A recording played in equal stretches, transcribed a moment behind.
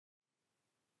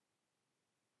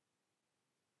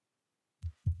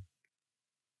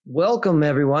Welcome,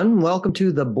 everyone. Welcome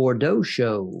to the Bordeaux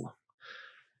Show,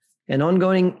 an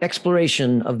ongoing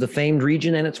exploration of the famed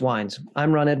region and its wines.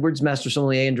 I'm Ron Edwards, Master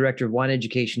Sommelier and Director of Wine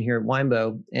Education here at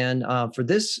Winebow. And for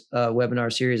this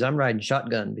webinar series, I'm riding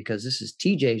shotgun because this is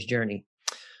TJ's journey.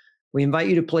 We invite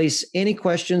you to place any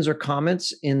questions or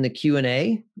comments in the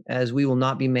Q&A, as we will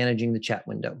not be managing the chat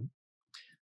window.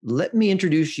 Let me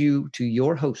introduce you to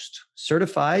your host,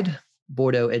 certified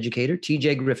Bordeaux educator,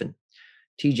 TJ Griffin.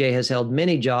 TJ has held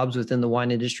many jobs within the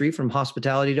wine industry, from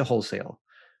hospitality to wholesale.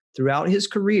 Throughout his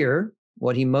career,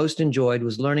 what he most enjoyed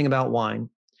was learning about wine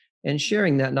and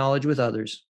sharing that knowledge with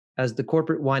others. As the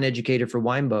corporate wine educator for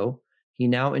Winebow, he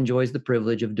now enjoys the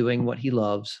privilege of doing what he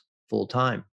loves full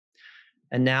time.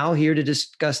 And now, here to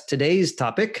discuss today's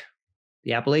topic,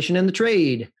 the appellation and the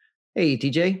trade. Hey,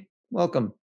 TJ,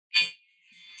 welcome.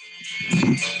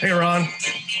 Hey, Ron.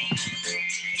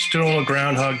 Just doing a little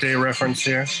Groundhog Day reference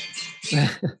here.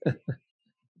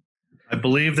 I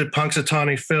believe that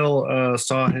Punxsutawney Phil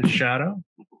saw his shadow,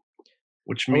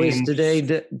 which means today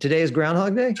is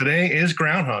Groundhog Day? Today is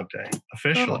Groundhog Day,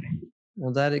 officially. Oh,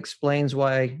 well, that explains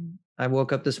why I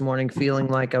woke up this morning feeling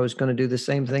like I was going to do the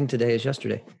same thing today as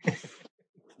yesterday.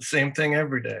 Same thing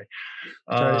every day.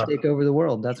 Try to take over the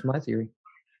world. That's my theory.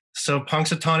 So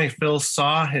Punxsutawney Phil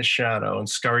saw his shadow and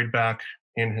scurried back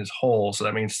in his hole. So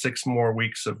that means 6 more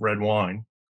weeks of red wine.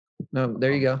 No,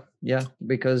 there you go. Yeah,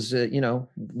 because,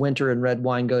 winter and red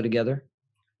wine go together.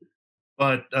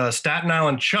 But Staten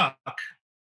Island Chuck,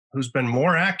 who's been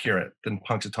more accurate than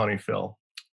Punxsutawney Phil,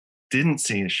 didn't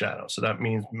see his shadow. So that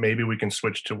means maybe we can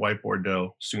switch to white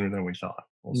Bordeaux sooner than we thought.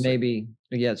 We'll maybe.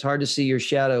 Yeah, it's hard to see your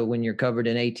shadow when you're covered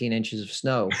in 18 inches of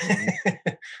snow.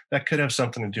 That could have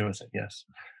something to do with it, yes.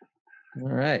 All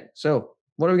right. So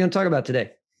what are we going to talk about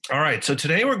today? All right. So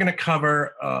today we're going to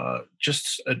cover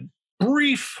just a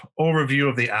brief overview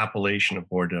of the appellation of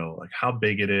Bordeaux, like how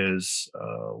big it is,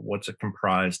 what's it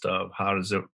comprised of, how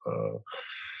does it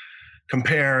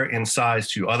compare in size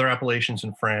to other appellations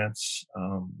in France,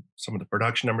 some of the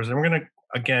production numbers. And we're going to,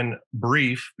 again,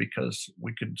 brief, because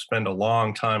we could spend a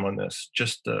long time on this,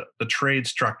 just the trade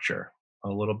structure, a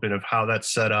little bit of how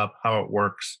that's set up, how it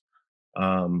works.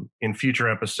 In future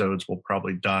episodes, we'll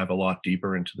probably dive a lot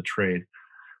deeper into the trade.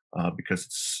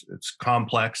 Because it's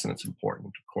complex and it's important,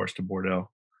 of course, to Bordeaux,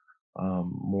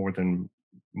 more than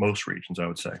most regions, I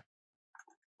would say.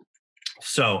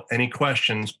 So any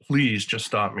questions, please just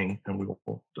stop me and we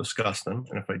will discuss them.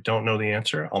 And if I don't know the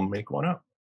answer, I'll make one up.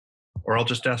 Or I'll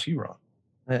just ask you,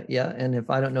 Ron. Yeah, and if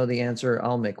I don't know the answer,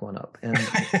 I'll make one up. And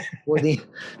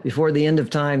before the end of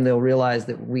time, they'll realize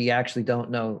that we actually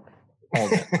don't know all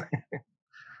that.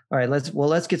 All right,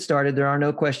 let's get started. There are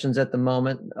no questions at the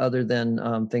moment other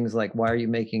than things like, why are you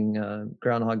making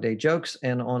Groundhog Day jokes?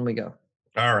 And on we go.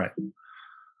 All right.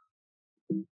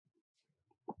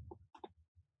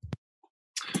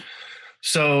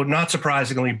 So not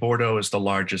surprisingly, Bordeaux is the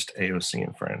largest AOC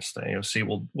in France. The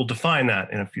AOC, we'll define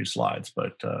that in a few slides,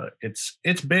 but it's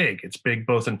big. It's big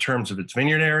both in terms of its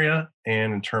vineyard area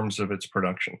and in terms of its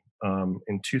production.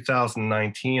 In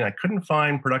 2019, I couldn't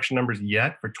find production numbers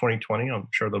yet for 2020. I'm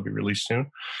sure they'll be released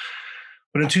soon.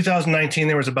 But in 2019,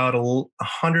 there was about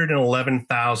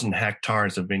 111,000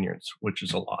 hectares of vineyards, which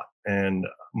is a lot. And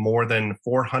more than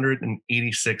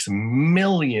 486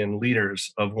 million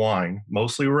liters of wine,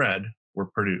 mostly red, were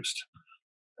produced.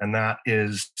 And that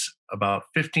is about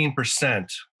 15%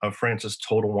 of France's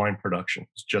total wine production,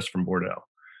 just from Bordeaux.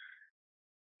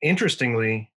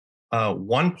 Interestingly,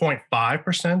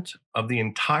 1.5% of the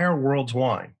entire world's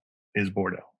wine is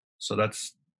Bordeaux. So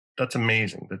that's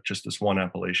amazing that just this one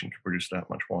appellation can produce that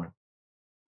much wine.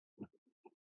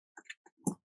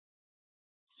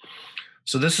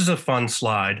 So this is a fun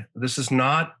slide. This is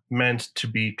not meant to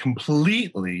be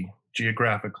completely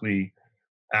geographically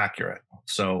accurate.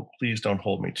 So please don't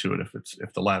hold me to it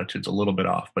if the latitude's a little bit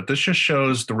off. But this just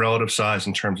shows the relative size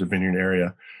in terms of vineyard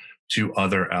area to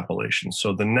other appellations.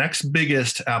 So the next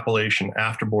biggest appellation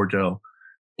after Bordeaux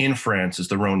in France is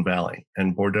the Rhone Valley,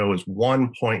 and Bordeaux is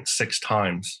 1.6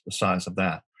 times the size of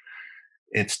that.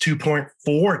 It's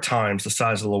 2.4 times the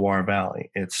size of the Loire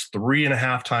Valley. It's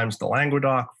 3.5 times the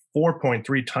Languedoc,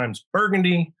 4.3 times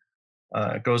Burgundy.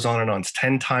 It goes on and on. It's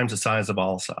 10 times the size of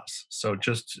Alsace. So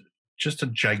just a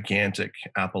gigantic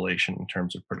appellation in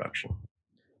terms of production.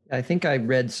 I think I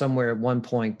read somewhere at one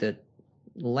point that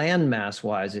landmass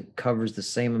wise, it covers the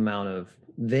same amount of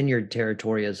vineyard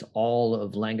territory as all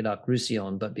of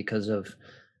Languedoc-Roussillon, but because of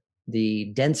the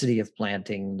density of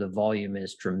planting, the volume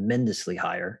is tremendously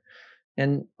higher.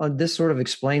 And this sort of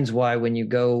explains why when you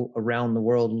go around the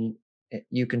world,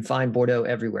 you can find Bordeaux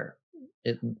everywhere.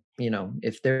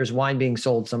 If there's wine being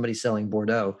sold, somebody's selling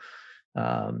Bordeaux.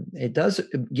 It does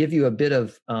give you a bit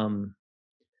of,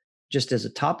 just as a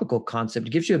topical concept,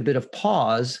 it gives you a bit of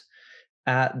pause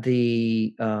at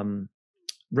the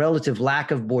relative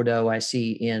lack of Bordeaux I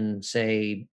see in,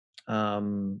 say,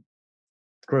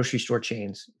 grocery store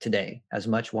chains today, as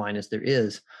much wine as there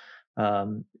is.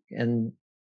 And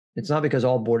it's not because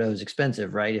all Bordeaux is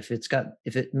expensive, right? If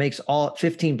it makes all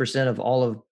 15% of all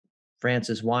of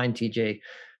France's wine, TJ,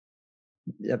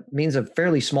 that means a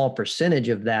fairly small percentage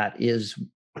of that is,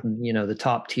 the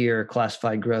top tier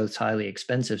classified growths, highly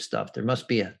expensive stuff. There must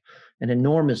be an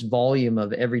enormous volume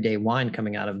of everyday wine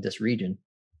coming out of this region.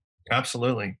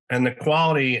 Absolutely. And the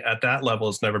quality at that level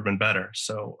has never been better.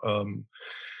 So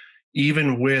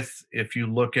even with, if you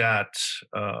look at,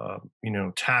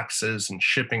 taxes and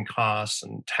shipping costs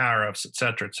and tariffs, et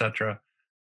cetera,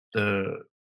 the,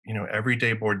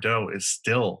 everyday Bordeaux is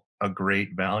still a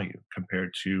great value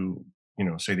compared to,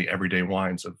 say the everyday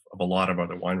wines of a lot of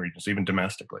other wine regions, even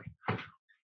domestically.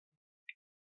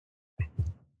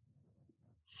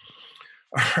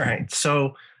 All right.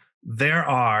 So there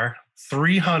are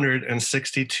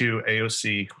 362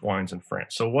 AOC wines in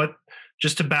France. So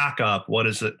just to back up, what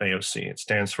is it AOC? It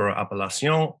stands for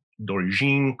Appellations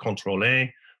d'origine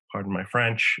contrôlée. Pardon my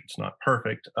French, it's not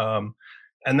perfect.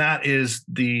 And that is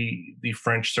the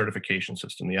French certification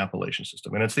system, the appellation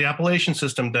system. And it's the appellation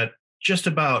system that just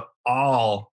about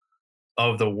all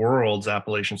of the world's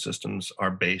appellation systems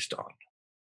are based on.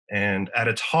 And at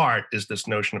its heart is this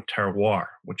notion of terroir,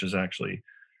 which is actually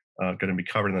going to be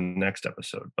covered in the next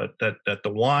episode. But that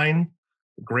the wine,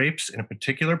 grapes in a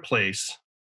particular place,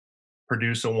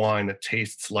 produce a wine that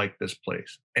tastes like this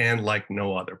place and like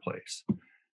no other place.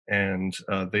 And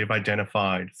they've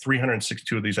identified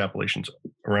 362 of these appellations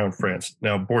around France.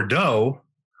 Now, Bordeaux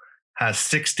has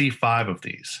 65 of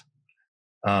these.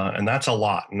 And that's a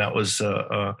lot. And that was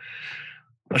a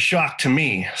shock to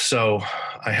me. So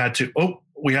I had to,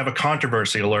 we have a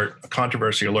controversy alert.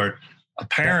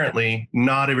 Apparently,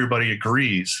 not everybody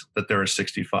agrees that there are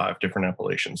 65 different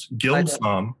appellations.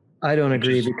 Guildsom. I don't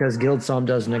agree because Guildsom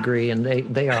doesn't agree, and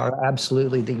they are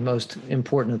absolutely the most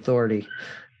important authority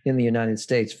in the United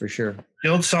States for sure.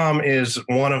 Guildsom is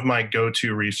one of my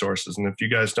go-to resources, and if you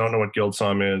guys don't know what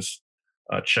Guildsom is,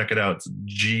 check it out. It's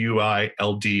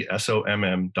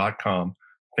GUILDSOMM.com.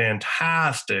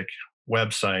 Fantastic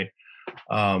website.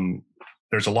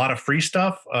 There's a lot of free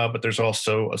stuff, but there's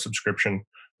also a subscription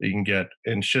that you can get,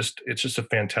 and it's just a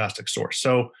fantastic source.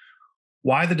 So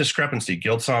why the discrepancy?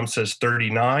 Guildsom says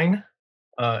 39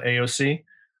 AOC,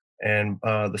 and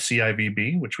the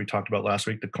CIVB, which we talked about last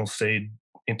week, the Conseil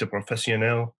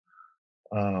Interprofessionnel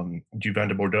du Vin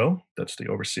de Bordeaux, that's they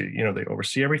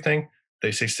oversee everything.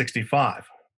 They say 65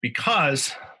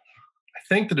 because I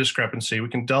think the discrepancy, we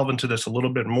can delve into this a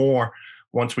little bit more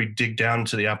once we dig down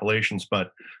into the appellations,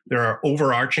 but there are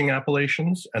overarching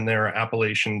appellations and there are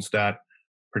appellations that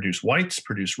produce whites,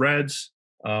 produce reds,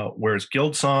 whereas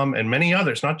Guildsom and many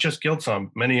others, not just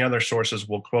Guildsom, many other sources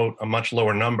will quote a much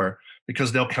lower number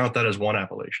because they'll count that as one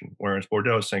appellation, whereas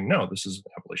Bordeaux is saying, no, this is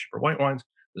the appellation for white wines,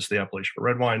 this is the appellation for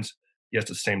red wines. Yes,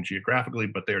 it's the same geographically,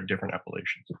 but they are different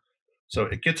appellations. So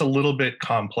it gets a little bit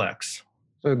complex.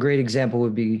 So a great example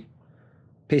would be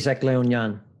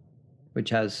Pessac-Léognan, which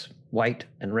has white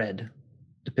and red,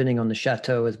 depending on the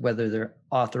chateau, as whether they're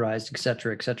authorized, et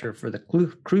cetera, for the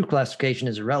cru classification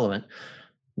is irrelevant.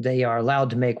 They are allowed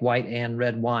to make white and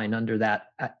red wine under that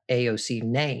AOC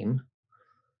name.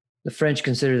 The French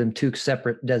consider them two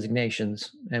separate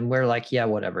designations, and we're like, yeah,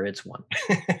 whatever, it's one.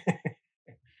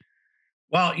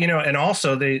 Well, and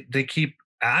also they keep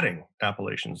adding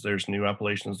appellations. There's new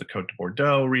appellations, the Côte de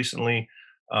Bordeaux recently.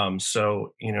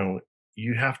 So,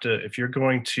 you have to, if you're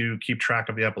going to keep track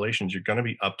of the appellations, you're going to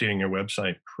be updating your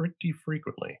website pretty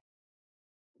frequently.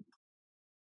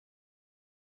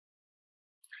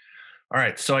 All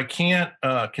right, so I can't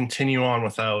continue on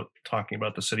without talking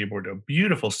about the city of Bordeaux.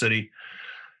 Beautiful city.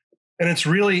 And it's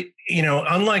really,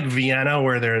 unlike Vienna,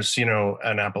 where there's,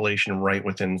 an appellation right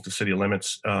within the city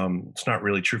limits, it's not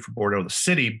really true for Bordeaux, the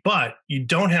city, but you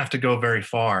don't have to go very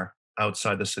far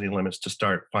outside the city limits to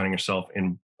start finding yourself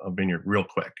in a vineyard real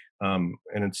quick. And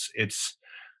it's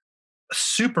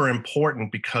super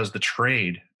important because the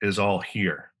trade is all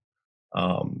here.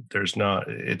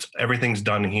 Everything's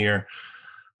done here,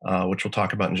 which we'll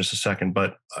talk about in just a second.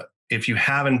 But if you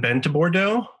haven't been to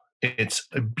Bordeaux, it's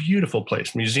a beautiful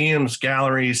place, museums,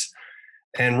 galleries.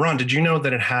 And Ron, did you know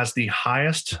that it has the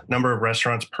highest number of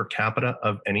restaurants per capita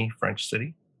of any French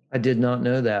city? I did not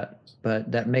know that,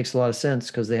 but that makes a lot of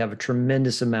sense because they have a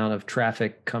tremendous amount of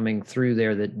traffic coming through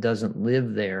there that doesn't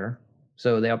live there.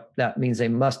 So that means they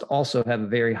must also have a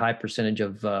very high percentage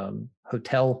of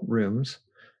hotel rooms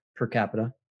per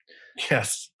capita.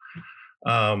 Yes.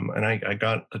 And I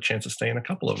got the chance to stay in a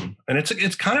couple of them, and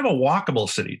it's kind of a walkable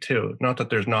city too. Not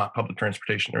that there's not public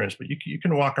transportation, there is, but you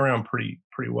can walk around pretty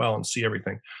well and see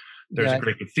everything. There's a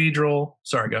great cathedral.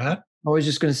 Sorry, go ahead. I was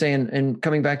just going to say, and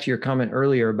coming back to your comment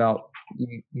earlier about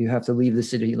you have to leave the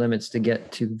city limits to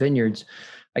get to vineyards.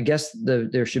 I guess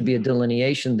there should be a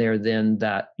delineation there then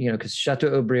that, because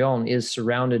Chateau Aubrion is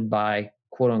surrounded by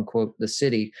quote unquote the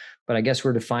city, but I guess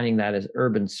we're defining that as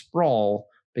urban sprawl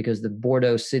because the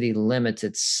Bordeaux city limits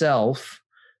itself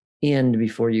end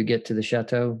before you get to the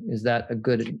chateau. Is that a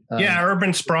good? Yeah,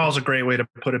 urban sprawl is a great way to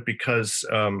put it because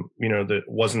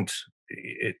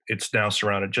it's now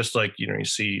surrounded, just like you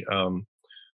see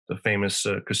the famous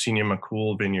Cocina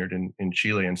Macul vineyard in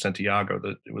Chile, in Santiago,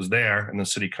 that it was there and the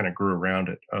city kind of grew around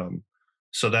it.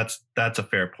 So that's a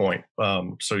fair point.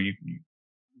 So you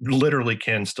literally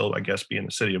can still, I guess, be in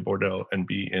the city of Bordeaux and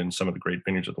be in some of the great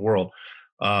vineyards of the world.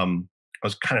 I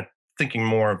was kind of thinking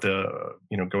more of the,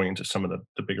 going into some of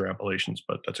the bigger appellations,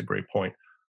 but that's a great point.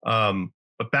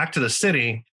 But back to the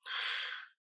city,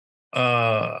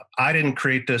 I didn't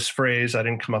create this phrase. I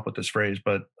didn't come up with this phrase,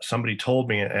 but somebody told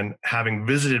me, and having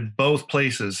visited both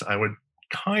places, I would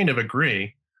kind of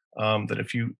agree that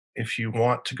if you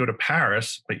want to go to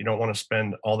Paris, but you don't want to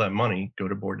spend all that money, go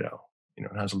to Bordeaux. It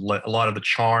has a lot of the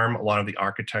charm, a lot of the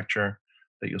architecture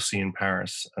that you'll see in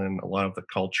Paris, and a lot of the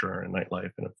culture and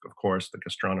nightlife, and of course the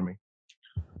gastronomy.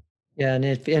 Yeah, and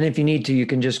if you need to, you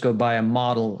can just go buy a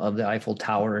model of the Eiffel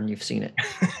Tower, and you've seen it.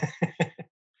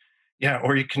 Yeah,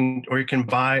 or you can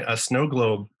buy a snow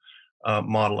globe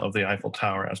model of the Eiffel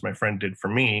Tower, as my friend did for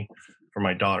me, for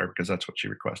my daughter, because that's what she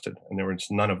requested, and there was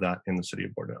none of that in the city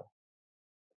of Bordeaux.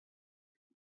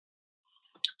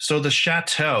 So the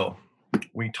chateau,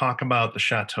 we talk about the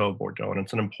Chateau of Bordeaux, and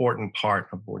it's an important part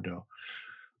of Bordeaux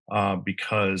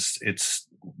because it's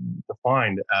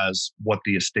defined as what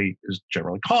the estate is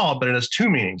generally called, but it has two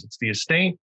meanings. It's the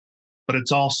estate, but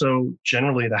it's also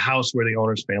generally the house where the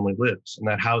owner's family lives. And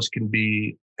that house can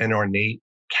be an ornate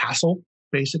castle,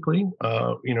 basically,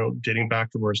 dating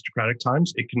back from aristocratic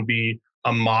times. It can be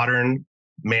a modern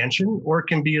mansion, or it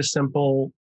can be a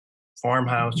simple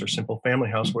farmhouse or simple family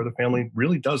house where the family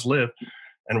really does live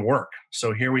and work.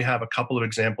 So here we have a couple of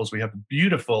examples. We have the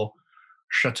beautiful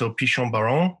Chateau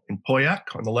Pichon-Baron in Pauillac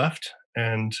on the left,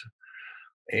 and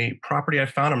a property I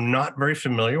found, I'm not very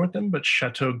familiar with them, but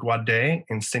Chateau Guadet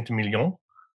in Saint-Emilion.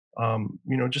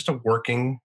 Just a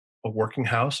working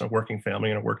house, a working family,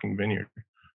 and a working vineyard.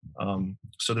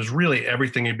 So there's really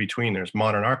everything in between. There's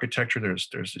modern architecture, there's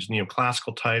these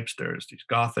neoclassical types, there's these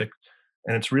Gothic,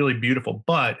 and it's really beautiful.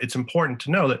 But it's important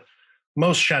to know that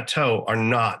most chateaux are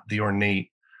not the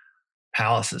ornate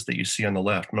palaces that you see on the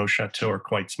left. Most chateaux are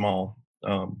quite small.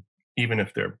 Even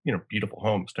if they're beautiful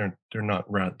homes, they're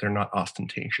not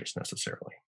ostentatious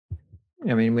necessarily.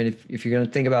 I mean, if you're going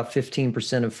to think about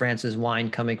 15% of France's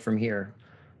wine coming from here,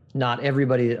 not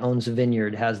everybody that owns a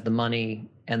vineyard has the money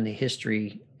and the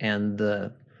history and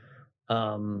the,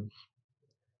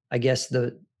 I guess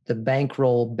the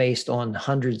bankroll based on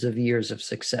hundreds of years of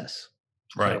success.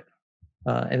 Right.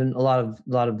 So, and a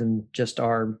lot of them just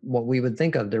are what we would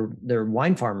think of. They're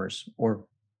wine farmers or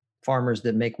farmers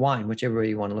that make wine, whichever way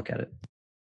you want to look at it.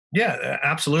 Yeah,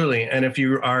 absolutely. And if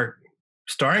you are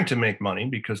starting to make money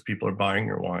because people are buying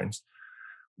your wines,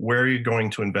 where are you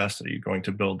going to invest it? Are you going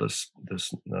to build this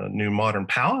new modern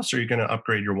palace, or are you going to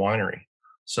upgrade your winery?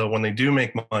 So when they do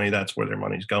make money, that's where their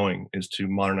money's going, is to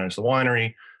modernize the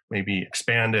winery, maybe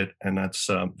expand it, and that's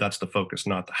the focus,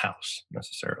 not the house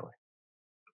necessarily.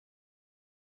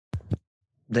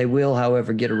 They will,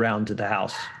 however, get around to the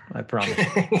house. I promise.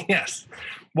 Yes.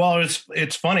 Well,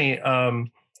 it's funny.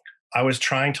 I was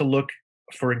trying to look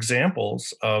for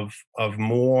examples of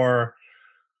more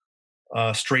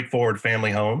straightforward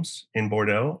family homes in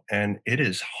Bordeaux, and it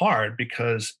is hard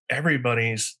because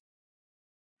everybody's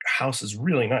house is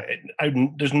really not.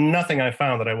 There's nothing I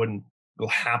found that I wouldn't go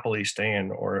happily stay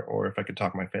in, or if I could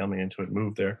talk my family into it,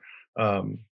 move there.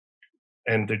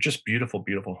 And they're just beautiful,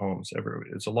 beautiful homes everywhere.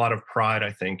 It's a lot of pride,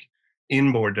 I think,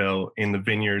 in Bordeaux, in the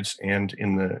vineyards and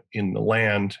in the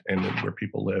land and where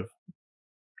people live.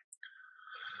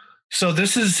 So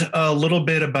this is a little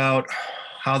bit about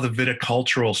how the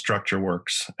viticultural structure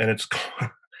works, and it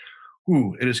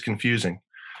is confusing.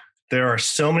 There are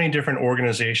so many different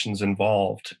organizations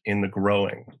involved in the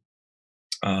growing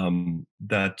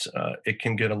that it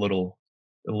can get a little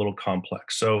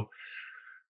complex. So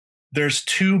there's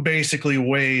two basically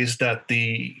ways that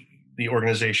the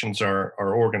organizations are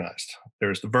organized.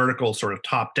 There's the vertical, sort of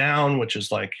top down, which is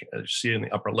like, as you see in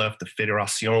the upper left, the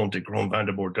Fédération des Grands Vins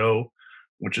de Bordeaux,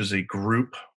 which is a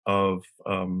group of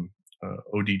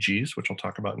ODGs, which I'll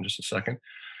talk about in just a second.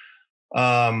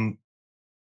 And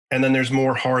then there's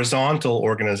more horizontal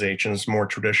organizations, more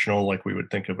traditional, like we would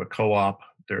think of a co-op.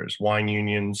 There's wine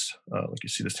unions, like you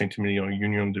see the Saint-Emilion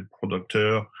Union de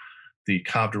Producteurs, the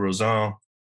Cave de Rosan,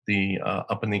 the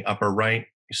up in the upper right,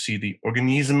 you see the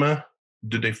Organisme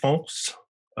de Défense,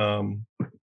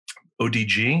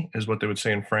 ODG is what they would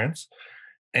say in France.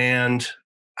 And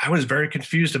I was very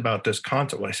confused about this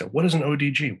concept. I said, what is an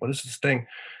ODG? What is this thing?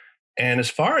 And as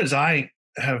far as I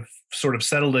have sort of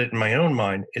settled it in my own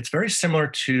mind, it's very similar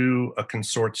to a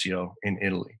consortio in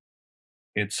Italy.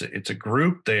 It's a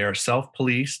group. They are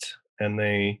self-policed, and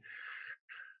they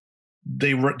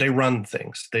run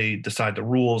things. They decide the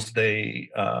rules. They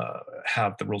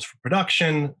have the rules for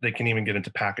production. They can even get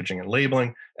into packaging and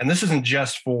labeling. And this isn't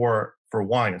just for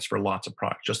wine. It's for lots of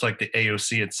products. Just like the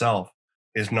AOC itself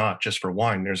is not just for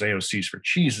wine. There's AOCs for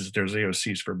cheeses. There's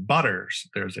AOCs for butters.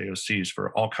 There's AOCs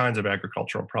for all kinds of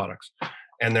agricultural products.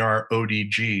 And there are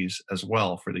ODGs as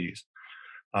well for these,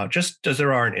 just as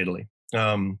there are in Italy.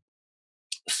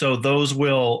 So those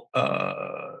will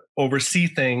oversee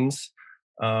things.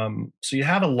 So you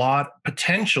have a lot,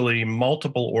 potentially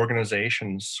multiple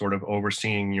organizations sort of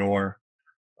overseeing your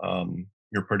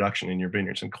production in your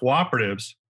vineyards. And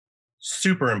cooperatives,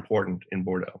 super important in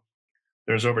Bordeaux.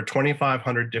 There's over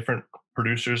 2,500 different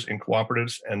producers in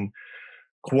cooperatives, and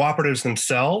cooperatives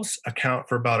themselves account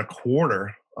for about a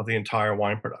quarter of the entire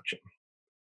wine production.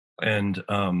 And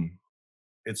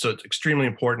it's extremely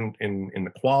important in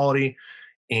the quality,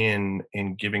 in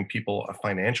giving people a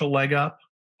financial leg up,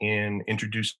 in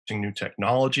introducing new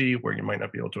technology where you might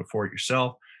not be able to afford it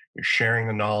yourself. You're sharing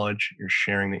the knowledge, you're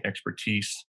sharing the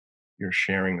expertise, you're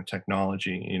sharing the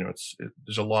technology.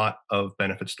 There's a lot of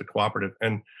benefits to cooperative.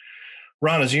 And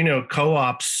Ron, as you know,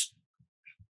 co-ops,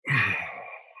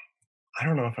 I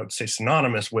don't know if I would say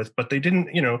synonymous with, but they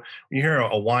didn't, you hear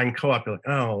a wine co-op, you're like,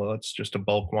 oh, well, that's just a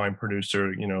bulk wine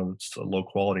producer, it's a low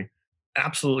quality.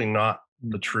 Absolutely not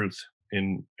the truth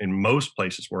in most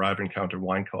places where I've encountered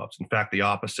wine co-ops. In fact, the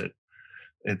opposite.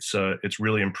 It's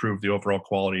really improved the overall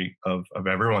quality of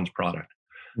everyone's product.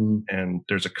 Mm. And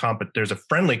there's a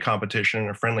friendly competition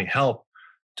and a friendly help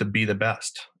to be the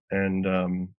best. And,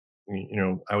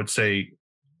 I would say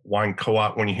wine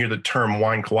co-op, when you hear the term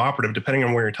wine cooperative, depending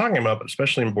on where you're talking about, but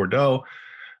especially in Bordeaux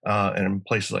and in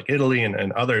places like Italy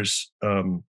and others,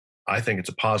 I think it's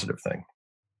a positive thing.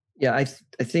 Yeah, I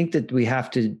think that we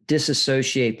have to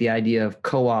disassociate the idea of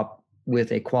co-op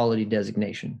with a quality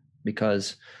designation,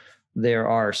 because there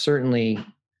are certainly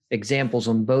examples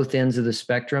on both ends of the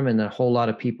spectrum and a whole lot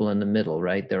of people in the middle,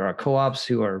 right? There are co-ops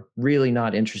who are really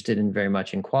not interested in very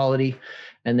much in quality.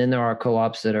 And then there are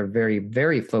co-ops that are very,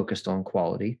 very focused on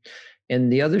quality.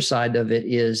 And the other side of it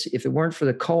is, if it weren't for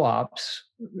the co-ops,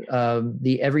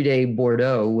 the everyday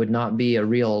Bordeaux would not be a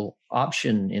real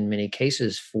option in many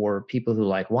cases for people who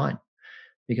like wine,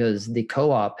 because the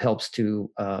co-op helps to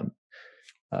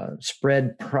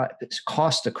spread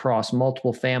cost across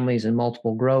multiple families and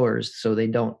multiple growers, so they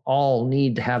don't all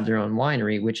need to have their own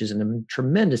winery, which is a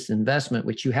tremendous investment,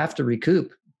 which you have to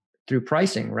recoup through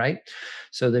pricing, right?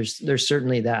 So there's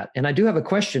certainly that. And I do have a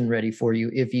question ready for you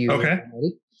if you. Okay.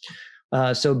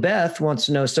 So Beth wants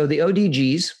to know, so the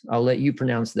ODGs, I'll let you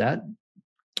pronounce that,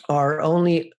 are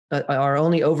only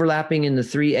overlapping in the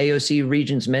 3 AOC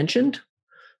regions mentioned.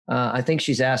 I think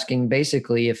she's asking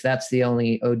basically if that's the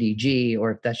only ODG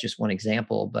or if that's just one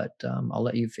example, but I'll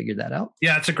let you figure that out.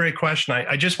 Yeah, it's a great question.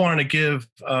 I just wanted to give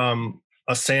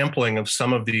a sampling of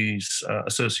some of these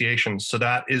associations. So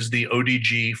that is the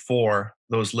ODG for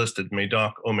those listed,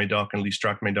 Médoc, Haut-Médoc, and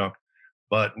Listrac Médoc.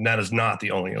 But that is not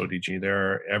the only ODG. There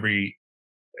are every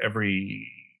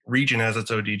region has its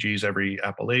ODGs, every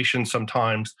appellation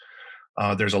sometimes.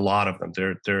 There's a lot of them.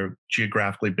 They're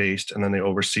geographically based, and then they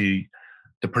oversee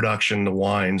the production, the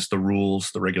wines, the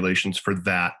rules, the regulations for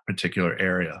that particular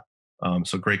area.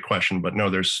 So great question, but no,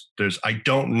 there's I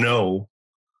don't know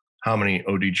how many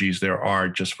ODGs there are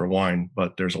just for wine,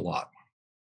 but there's a lot.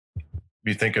 If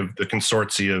you think of the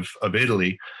consortia of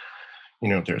Italy,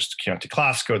 there's Chianti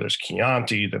Classico, there's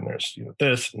Chianti, then there's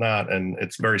this and that, and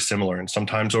it's very similar and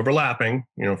sometimes overlapping,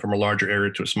 from a larger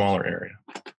area to a smaller area.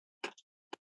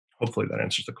 Hopefully that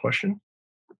answers the question.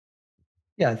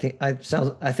 Yeah,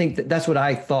 I think that's what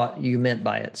I thought you meant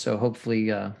by it. So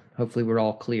hopefully we're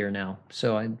all clear now.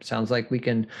 So it sounds like we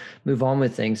can move on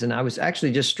with things. And I was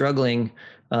actually just struggling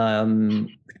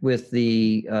with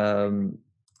the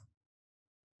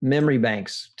memory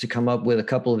banks to come up with a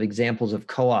couple of examples of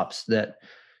co-ops that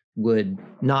would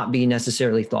not be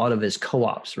necessarily thought of as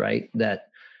co-ops, right? That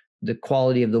the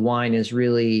quality of the wine is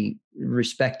really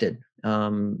respected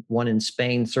One in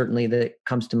Spain, certainly, that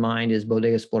comes to mind is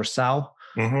Bodegas Borsal.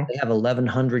 They have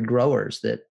 1,100 growers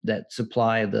that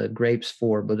supply the grapes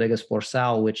for Bodegas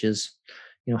Borsal, which is,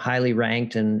 highly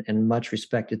ranked and much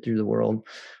respected through the world.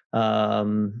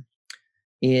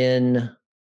 In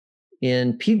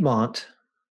Piedmont,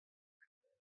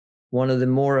 one of the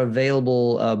more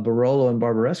available Barolo and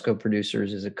Barbaresco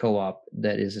producers is a co-op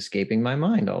that is escaping my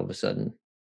mind all of a sudden.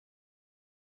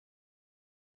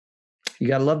 You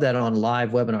got to love that on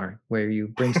live webinar where you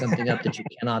bring something up that you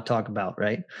cannot talk about,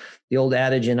 right? The old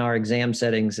adage in our exam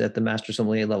settings at the Master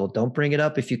Sommelier level, don't bring it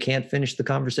up if you can't finish the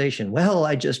conversation. Well,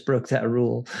 I just broke that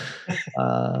rule.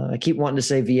 I keep wanting to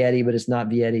say Vietti, but it's not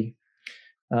Vietti.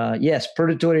 Yes,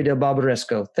 Produttori del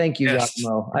Barbaresco. Thank you, yes.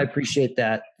 Giacomo. I appreciate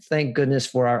that. Thank goodness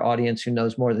for our audience who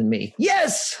knows more than me.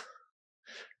 Yes!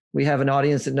 We have an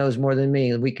audience that knows more than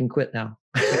me. We can quit now.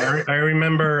 I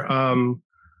remember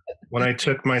when I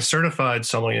took my certified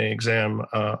sommelier exam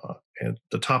at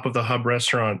the top of the Hub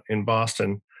restaurant in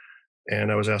Boston,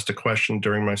 and I was asked a question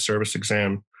during my service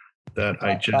exam that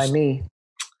I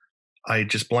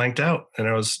just blanked out, and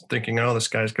I was thinking, oh, this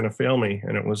guy's going to fail me.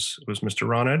 And it was Mr.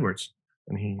 Ron Edwards.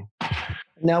 And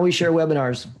now we share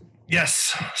webinars.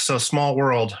 Yes. So small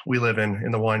world we live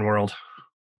in the wine world.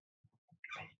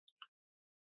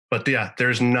 But yeah,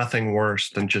 there's nothing worse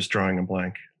than just drawing a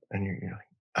blank. And you're like,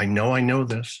 I know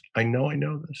this. I know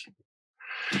this.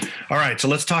 All right. So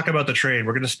let's talk about the trade.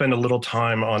 We're going to spend a little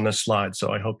time on this slide.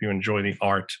 So I hope you enjoy the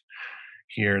art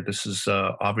here. This is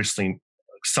obviously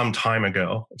some time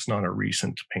ago. It's not a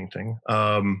recent painting.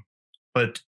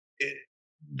 But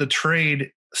the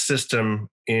trade system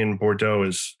in Bordeaux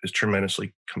is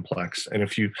tremendously complex. And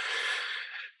if you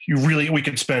really, we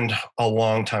could spend a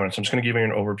long time on it. So I'm just going to give you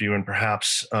an overview, and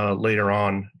perhaps later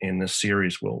on in this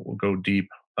series, we'll go deep.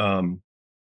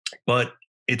 But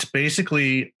it's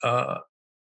basically a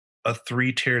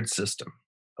three-tiered system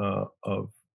of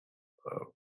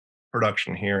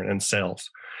production here and sales.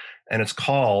 And it's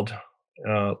called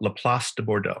La Place de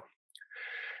Bordeaux.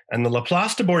 And the La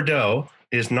Place de Bordeaux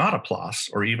is not a place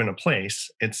or even a place.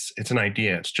 It's an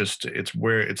idea.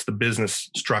 It's the business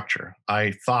structure.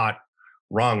 I thought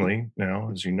wrongly now,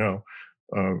 as you know,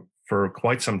 for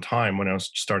quite some time when I was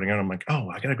starting out, I'm like, oh,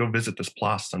 I got to go visit this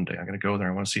place someday. I got to go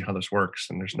there. I want to see how this works.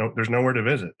 And there's nowhere to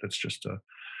visit. It's just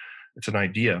it's an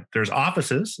idea. There's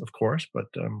offices, of course, but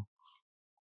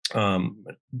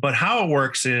how it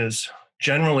works is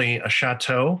generally a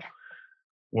chateau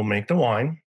will make the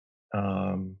wine,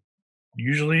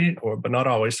 usually, but not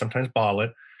always, sometimes bottle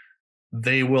it.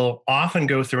 They will often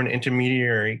go through an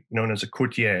intermediary known as a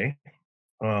courtier,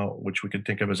 which we could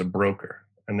think of as a broker.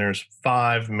 And there's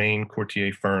 5 main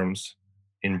courtier firms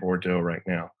in Bordeaux right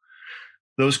now.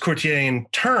 Those courtiers in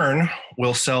turn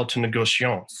will sell to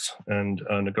négociants. And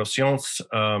négociants,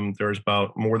 there's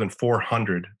about more than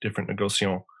 400 different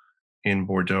négociants in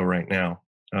Bordeaux right now.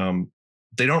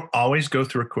 They don't always go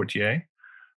through a courtier.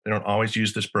 They don't always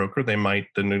use this broker. The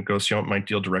négociant might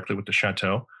deal directly with the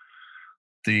chateau.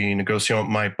 The négociant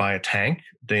might buy a tank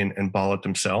and bottle it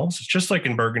themselves. It's just like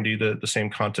in Burgundy, the same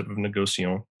concept of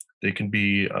négociant. They can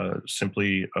be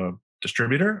simply a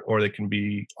distributor, or they can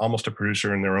be almost a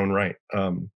producer in their own right.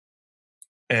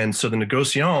 And so the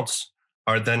négociants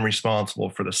are then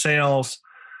responsible for the sales,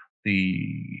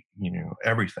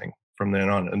 everything from then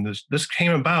on. And this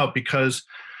came about because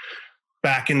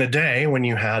back in the day when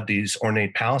you had these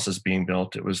ornate palaces being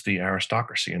built, it was the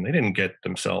aristocracy, and they didn't get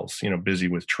themselves, busy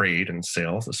with trade and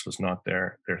sales. This was not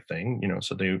their thing,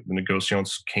 so the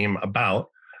négociants came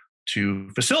about to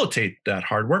facilitate that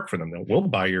hard work for them. We'll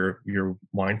buy your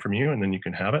wine from you, and then you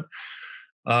can have it.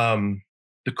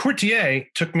 The courtier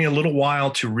took me a little while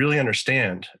to really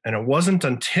understand, and it wasn't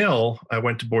until I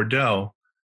went to Bordeaux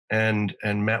and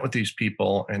met with these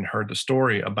people and heard the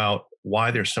story about why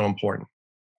they're so important.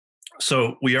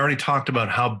 So we already talked about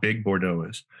how big Bordeaux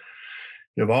is.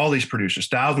 You have all these producers,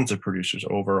 thousands of producers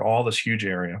over all this huge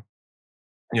area.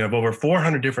 You have over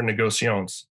 400 different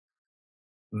négociants.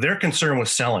 They're concerned with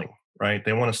selling, right?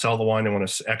 They want to sell the wine. They want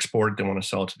to export. They want to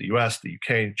sell it to the US, the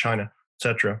UK, China,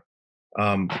 etc.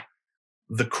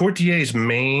 The courtier's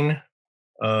main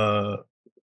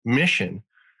mission,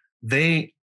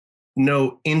 they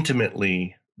know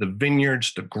intimately the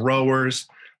vineyards, the growers.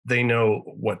 They know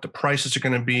what the prices are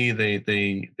going to be.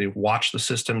 They watch the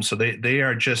system. So they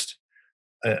are just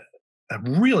a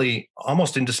really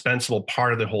almost indispensable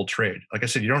part of the whole trade. Like I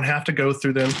said, you don't have to go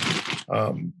through them.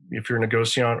 If you're a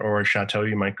négociant or a chateau,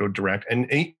 you might go direct.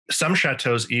 And some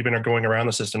chateaus even are going around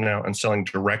the system now and selling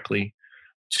directly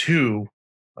to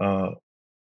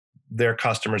their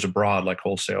customers abroad, like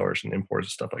wholesalers and importers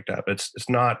and stuff like that. But it's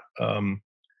not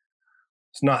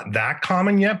It's not that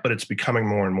common yet, but it's becoming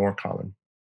more and more common.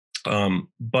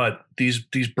 But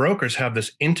these brokers have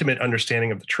this intimate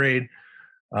understanding of the trade,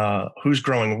 who's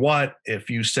growing what. If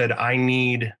you said, I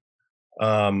need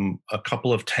a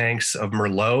couple of tanks of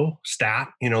Merlot stat,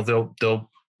 they'll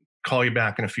call you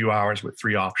back in a few hours with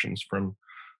 3 options from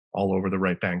all over the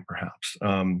right bank, perhaps,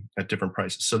 at different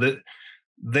prices. So that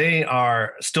they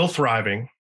are still thriving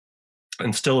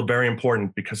and still very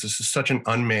important, because this is such an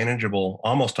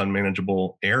almost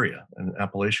unmanageable area in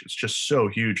Appalachia. It's just so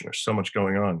huge and there's so much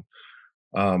going on.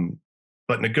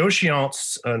 But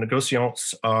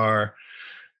negociants are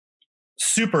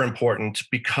super important,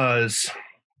 because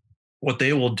what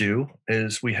they will do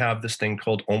is, we have this thing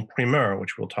called en primeur,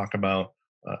 which we'll talk about,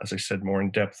 as I said, more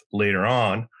in depth later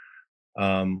on.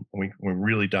 We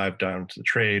really dive down to the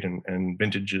trade and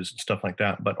vintages and stuff like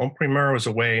that. But en primeur is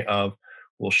a way of,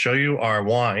 we'll show you our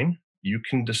wine. You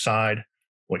can decide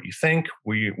what you think.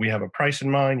 We have a price in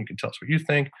mind. You can tell us what you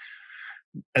think.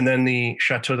 And then the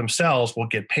chateau themselves will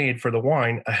get paid for the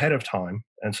wine ahead of time.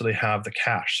 And so they have the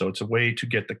cash. So it's a way to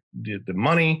get the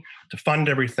money to fund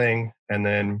everything. And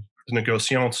then the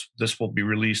negociants, this will be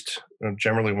released,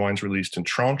 generally wine's released in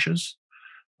tranches,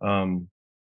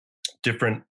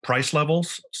 different price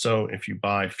levels. So if you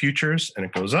buy futures and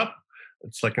it goes up,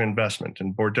 it's like an investment.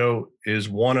 And Bordeaux is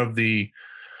one of the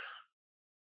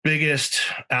biggest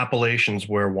appellations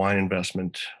where wine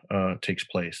investment takes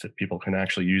place, that people can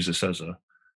actually use this as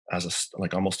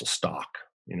like almost a stock.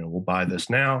 We'll buy this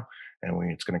now,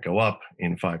 and it's going to go up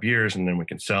in 5 years, and then we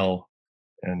can sell.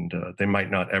 And they might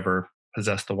not ever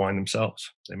possess the wine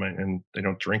themselves. They might, and they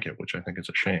don't drink it, which I think is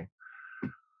a shame.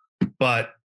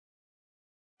 But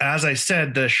as I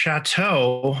said, the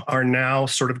chateau are now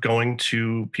sort of going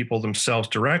to people themselves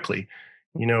directly.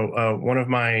 One of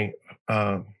my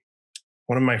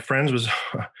friends was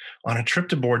on a trip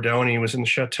to Bordeaux, and he was in the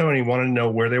chateau, and he wanted to know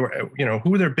where they were,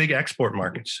 who are their big export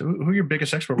markets? Who are your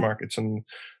biggest export markets? And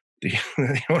the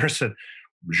owner said,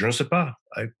 "Je ne sais pas.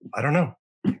 I don't know."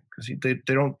 Because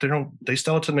they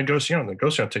sell it to the negociant. The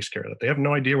negociant takes care of that. They have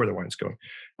no idea where the wine's going.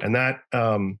 And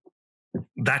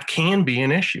that can be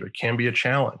an issue. It can be a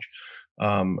challenge,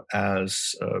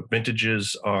 as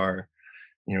vintages are,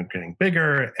 getting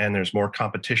bigger, and there's more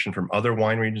competition from other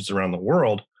wine regions around the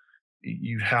world.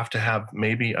 You have to have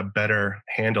maybe a better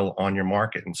handle on your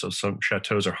market. And so some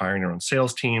chateaus are hiring their own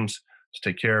sales teams to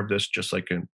take care of this, just like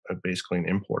basically an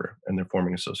importer, and they're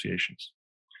forming associations.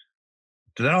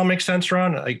 Did that all make sense,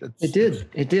 Ron? It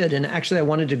did. And actually, I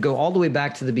wanted to go all the way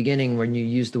back to the beginning when you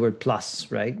used the word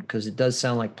plus, right? Because it does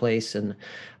sound like place. And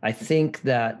I think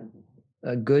that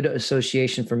a good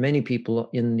association for many people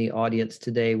in the audience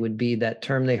today would be that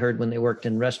term they heard when they worked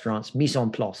in restaurants, mise en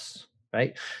place,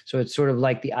 right? So it's sort of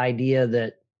like the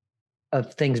idea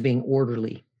of things being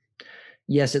orderly.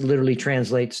 Yes, it literally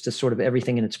translates to sort of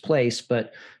everything in its place,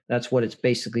 but that's what it's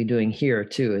basically doing here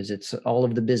too, is it's all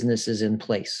of the business is in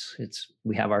place.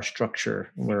 We have our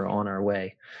structure, we're on our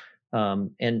way.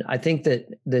 And I think that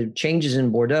the changes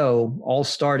in Bordeaux all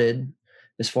started,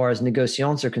 as far as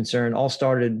negociants are concerned, all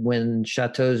started when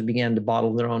chateaus began to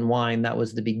bottle their own wine. That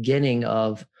was the beginning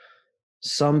of,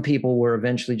 some people were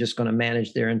eventually just going to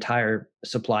manage their entire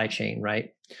supply chain,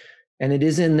 right? And it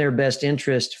is in their best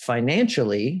interest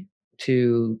financially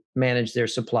to manage their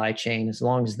supply chain, as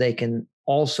long as they can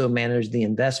also manage the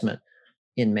investment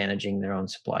in managing their own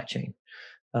supply chain.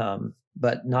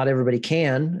 But not everybody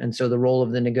can, and so the role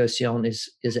of the negociant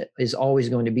is always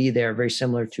going to be there, very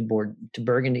similar to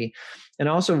Burgundy. And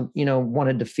also,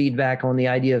 wanted to feedback on the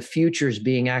idea of futures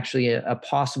being actually a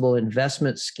possible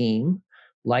investment scheme,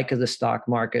 like the stock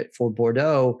market for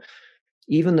Bordeaux.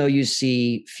 Even though you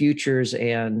see futures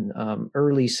and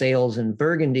early sales in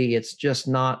Burgundy, it's just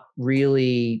not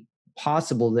really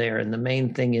possible there. And the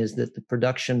main thing is that the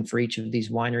production for each of these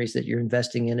wineries that you're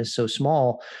investing in is so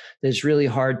small that it's really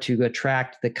hard to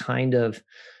attract the kind of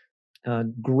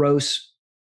gross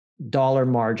dollar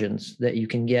margins that you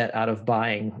can get out of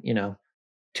buying,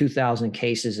 2,000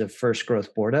 cases of first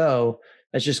growth Bordeaux.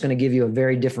 That's just going to give you a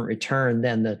very different return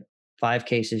than the 5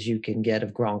 cases you can get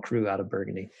of Grand Cru out of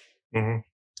Burgundy. Mm-hmm.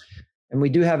 And we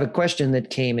do have a question that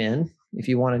came in, if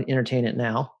you want to entertain it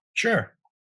now. Sure.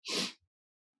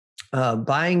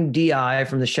 Buying DI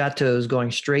from the chateaus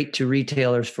going straight to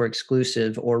retailers for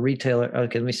exclusive, or retailer.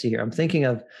 Okay, let me see here. I'm thinking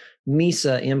of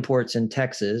Misa Imports in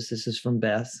Texas. This is from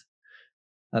Beth.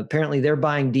 Apparently, they're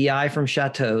buying DI from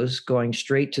chateaus going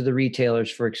straight to the retailers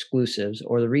for exclusives,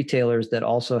 or the retailers that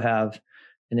also have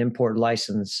an import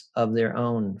license of their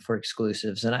own for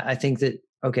exclusives. And I think that,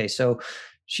 okay, so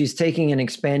she's taking and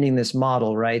expanding this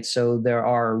model, right? So there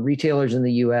are retailers in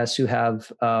the US who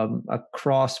have a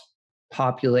cross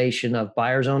population of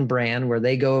buyer's own brand, where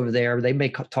they go over there, they may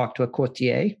talk to a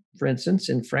courtier, for instance,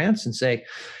 in France, and say,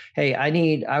 hey,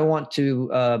 I want to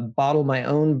bottle my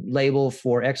own label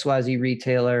for XYZ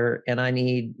retailer, and I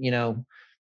need, I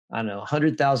don't know,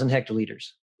 100,000 hectoliters.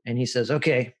 And he says,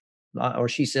 okay. Or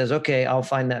she says, okay, I'll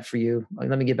find that for you.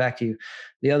 Let me get back to you.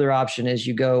 The other option is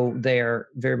you go there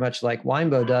very much like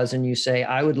Winebow does, and you say,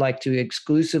 I would like to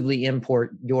exclusively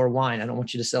import your wine. I don't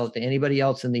want you to sell it to anybody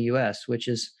else in the US, which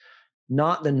is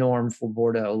not the norm for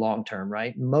Bordeaux long-term,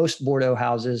 right? Most Bordeaux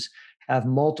houses have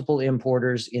multiple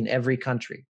importers in every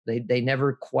country. They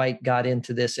never quite got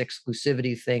into this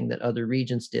exclusivity thing that other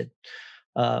regions did.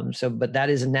 But that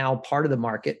is now part of the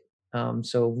market.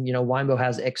 Winebow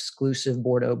has exclusive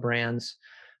Bordeaux brands.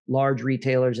 Large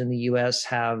retailers in the US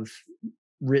have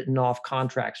written off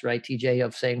contracts, right, TJ,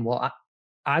 of saying, well,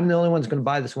 I'm the only one that's going to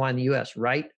buy this wine in the US,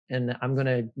 right? And I'm going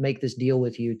to make this deal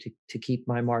with you to keep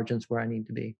my margins where I need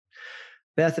to be.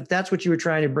 Beth, if that's what you were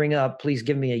trying to bring up, please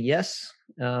give me a yes.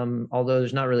 Although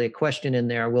there's not really a question in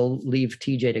there, we'll leave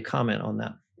TJ to comment on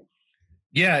that.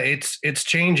 Yeah, it's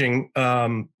changing.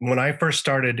 When I first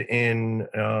started in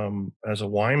as a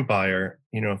wine buyer,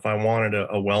 if I wanted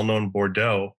a well-known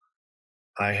Bordeaux,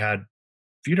 I had a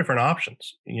few different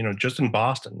options. Just in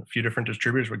Boston, a few different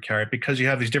distributors would carry it, because you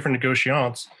have these different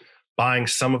negociants buying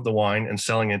some of the wine and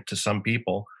selling it to some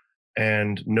people,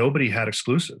 and nobody had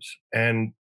exclusives.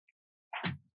 And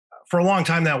for a long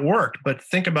time that worked. But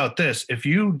think about this: if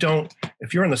you're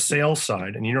on the sales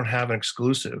side and you don't have an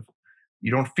exclusive,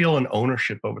 you don't feel an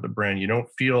ownership over the brand. You don't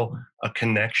feel a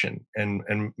connection, and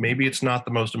maybe it's not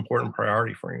the most important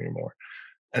priority for you anymore.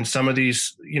 And some of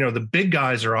these, the big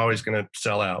guys are always going to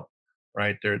sell out,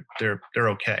 right? They're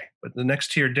okay. But the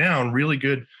next tier down, really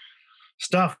good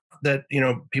stuff that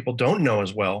people don't know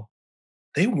as well,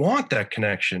 they want that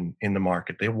connection in the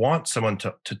market. They want someone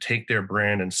to take their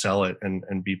brand and sell it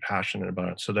and be passionate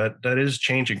about it. So that is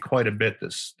changing quite a bit.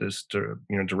 This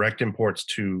direct imports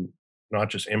to not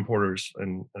just importers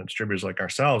and distributors like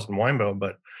ourselves and Winebow,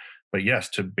 but yes,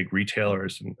 to big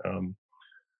retailers. And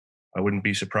I wouldn't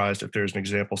be surprised if there's an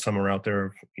example somewhere out there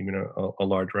of even a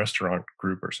large restaurant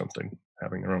group or something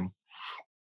having their own.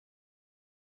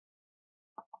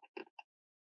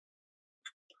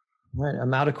 All right,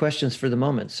 I'm out of questions for the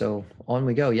moment, so on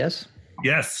we go. Yes?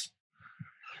 Yes.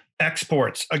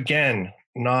 Exports, again,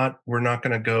 we're not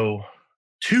going to go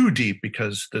too deep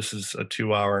because this is a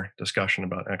 2-hour discussion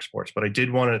about exports, but I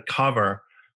did want to cover,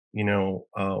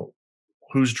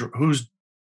 who's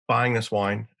buying this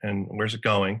wine and where's it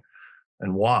going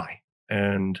and why.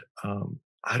 And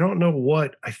I don't know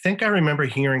I think I remember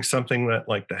hearing something that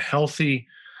like the health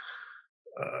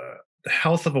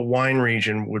of a wine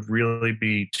region would really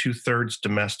be 2/3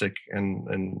 domestic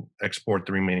and export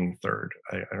the remaining third.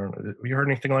 I don't know. Have you heard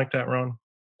anything like that, Ron?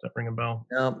 Does that ring a bell?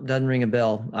 No, doesn't ring a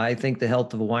bell. I think the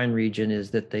health of a wine region is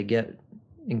that they get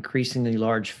increasingly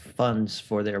large funds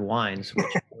for their wines, which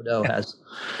Bordeaux has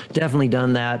definitely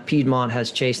done that. Piedmont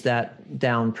has chased that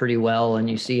down pretty well, and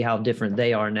you see how different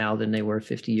they are now than they were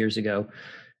 50 years ago.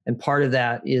 And part of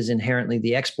that is inherently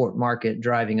the export market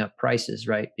driving up prices,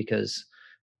 right? Because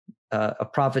a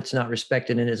prophet's not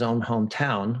respected in his own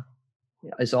hometown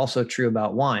is also true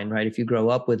about wine, right? If you grow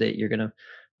up with it,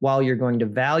 while you're going to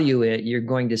value it, you're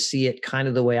going to see it kind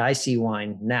of the way I see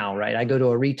wine now, right? I go to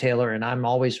a retailer and I'm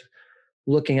always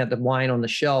looking at the wine on the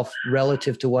shelf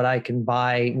relative to what I can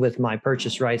buy with my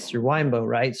purchase rights through Winebow,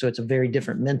 right? So it's a very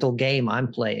different mental game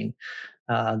I'm playing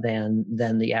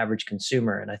than the average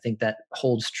consumer. And I think that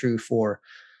holds true for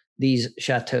these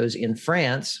chateaus in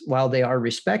France. While they are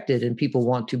respected and people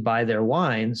want to buy their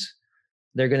wines,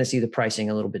 they're going to see the pricing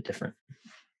a little bit different.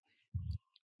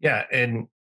 Yeah. And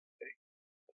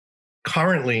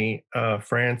currently,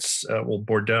 France,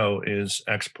 Bordeaux is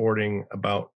exporting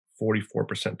about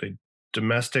 44%. The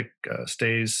domestic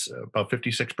stays about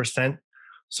 56%.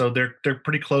 So they're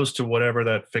pretty close to whatever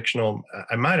that fictional.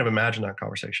 I might have imagined that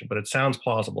conversation, but it sounds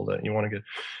plausible that you want to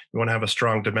have a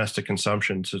strong domestic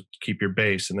consumption to keep your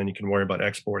base, and then you can worry about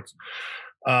exports.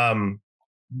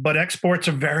 But exports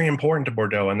are very important to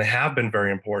Bordeaux, and they have been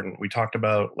very important. We talked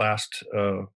about last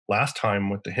time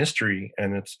with the history,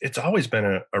 and it's always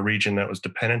been a region that was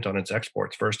dependent on its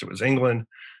exports. First, it was England,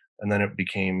 and then it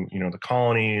became the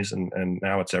colonies, and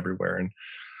now it's everywhere. And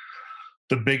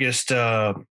the biggest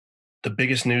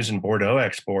news in Bordeaux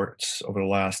exports over the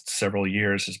last several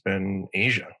years has been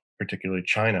Asia, particularly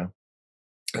China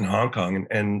and Hong Kong.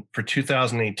 And for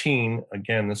 2018,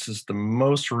 again, this is the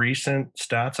most recent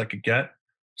stats I could get.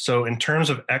 So in terms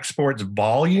of exports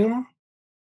volume,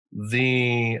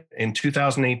 in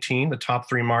 2018, the top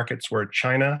 3 markets were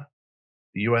China,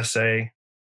 the USA,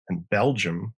 and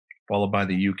Belgium followed by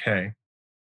the UK,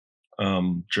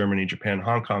 Germany, Japan,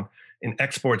 Hong Kong. In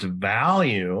exports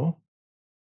value,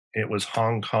 it was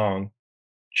Hong Kong,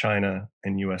 China,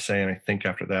 and USA, and I think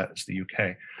after that is the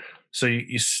UK. So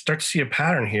you start to see a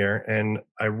pattern here, and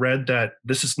I read that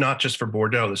this is not just for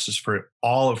Bordeaux, this is for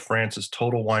all of France's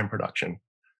total wine production.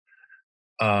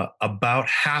 About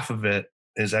half of it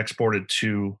is exported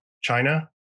to China,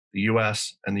 the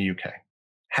US, and the UK.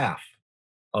 Half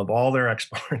of all their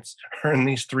exports are in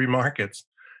these three markets.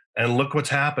 And look what's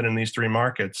happened in these three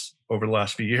markets over the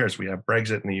last few years. We have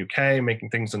Brexit in the UK, making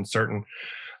things uncertain.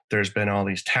 There's been all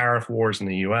these tariff wars in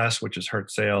the US, which has hurt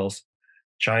sales.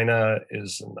 China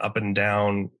is an up and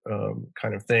down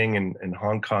kind of thing, and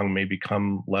Hong Kong may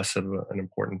become less of an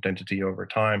important entity over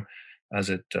time as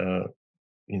it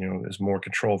is more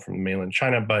controlled from mainland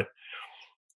China. But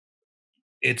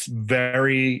it's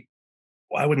very,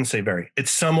 well, I wouldn't say very,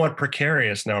 it's somewhat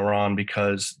precarious now, Ron,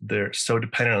 because they're so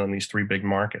dependent on these three big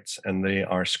markets, and they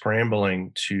are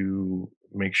scrambling to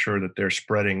make sure that they're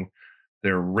spreading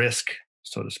their risk,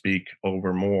 so to speak,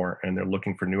 over more, and they're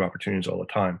looking for new opportunities all the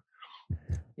time.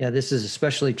 Yeah, this is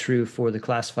especially true for the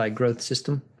classified growth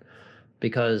system,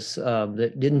 because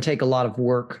it didn't take a lot of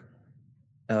work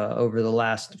over the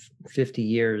last 50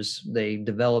 years. They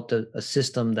developed a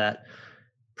system that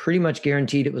pretty much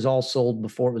guaranteed it was all sold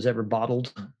before it was ever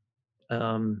bottled.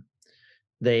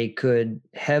 They could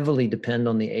heavily depend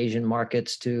on the Asian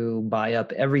markets to buy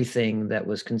up everything that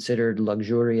was considered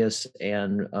luxurious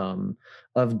and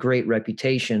of great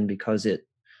reputation, because it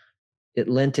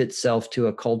lent itself to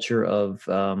a culture of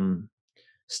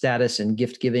status and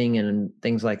gift giving and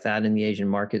things like that in the Asian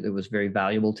market that was very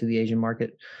valuable to the Asian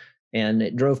market. And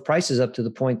it drove prices up to the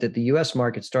point that the US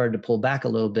market started to pull back a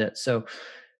little bit. So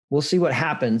we'll see what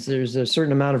happens. There's a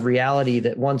certain amount of reality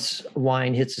that once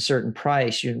wine hits a certain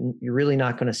price, you're really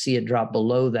not going to see it drop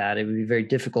below that. It would be very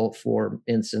difficult, for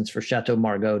instance, for Chateau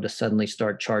Margaux to suddenly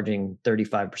start charging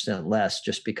 35% less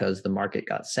just because the market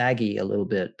got saggy a little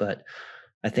bit. But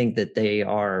I think that they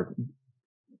are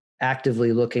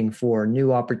actively looking for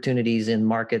new opportunities in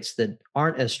markets that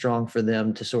aren't as strong for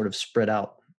them to sort of spread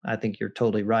out. I think you're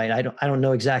totally right. I don't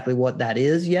know exactly what that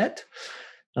is yet.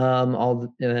 And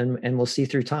we'll see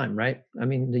through time, right? I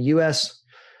mean, the US,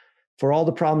 for all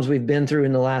the problems we've been through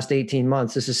in the last 18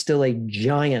 months, this is still a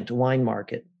giant wine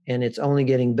market, and it's only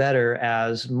getting better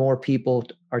as more people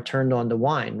are turned on to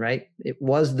wine, right? It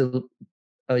was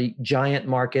a giant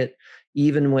market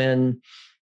even when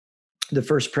the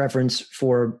first preference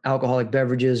for alcoholic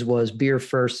beverages was beer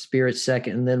first, spirits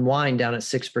second, and then wine down at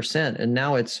 6%. And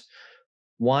now it's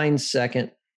wine second,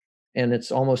 and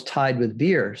it's almost tied with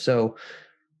beer. So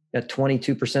at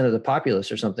 22% of the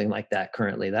populace or something like that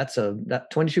currently, that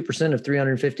 22% of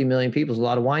 350 million people is a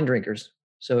lot of wine drinkers.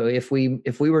 So if we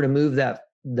were to move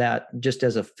that just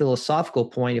as a philosophical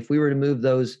point, if we were to move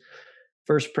those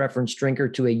first preference drinker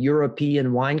to a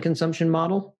European wine consumption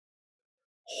model,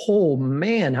 oh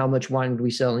man, how much wine would we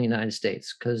sell in the United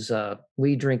States? Because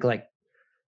we drink like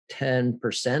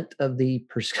 10% of the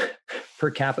per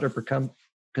capita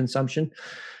consumption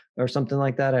or something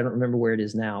like that. I don't remember where it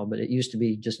is now, but it used to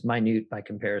be just minute by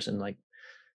comparison, like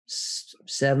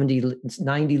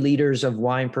 90 liters of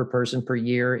wine per person per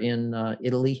year in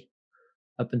Italy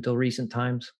up until recent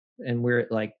times. And we're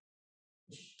at like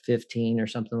 15 or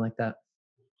something like that.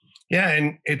 Yeah,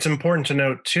 and it's important to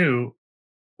note too,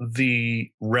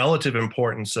 the relative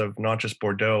importance of not just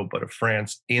Bordeaux, but of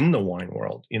France in the wine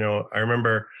world. I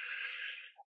remember,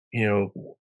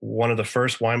 one of the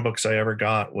first wine books I ever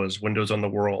got was Windows on the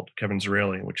World, Kevin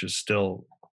Zraly, which is still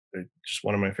just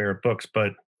one of my favorite books.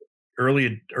 But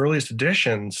earliest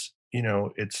editions,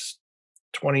 it's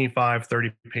 25,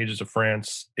 30 pages of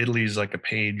France. Italy's like a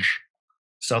page.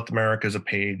 South America's a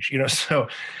page, so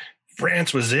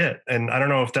France was it. And I don't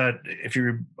know if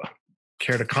you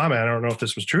care to comment, I don't know if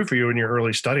this was true for you in your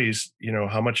early studies,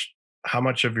 how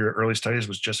much of your early studies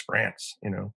was just France,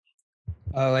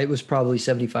 Oh, it was probably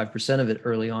 75% of it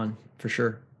early on, for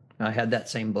sure. I had that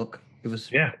same book. It was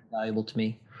valuable to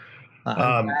me.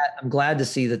 I'm glad to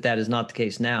see that is not the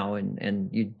case now. And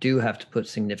you do have to put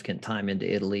significant time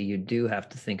into Italy. You do have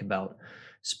to think about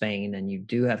Spain, and you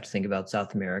do have to think about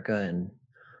South America.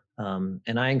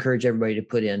 And I encourage everybody to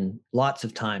put in lots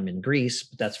of time in Greece,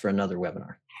 but that's for another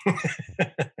webinar.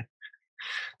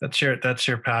 That's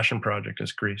your passion project,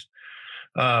 is Greece.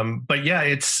 But yeah,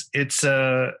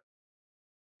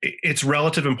 it's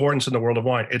relative importance in the world of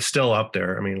wine. It's still up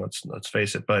there. I mean, let's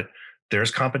face it, but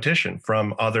there's competition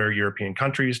from other European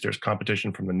countries. There's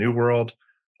competition from the New World.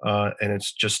 And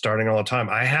it's just starting all the time.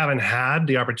 I haven't had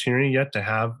the opportunity yet to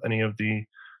have any of the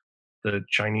the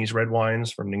Chinese red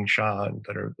wines from Ningxia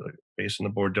that are based on the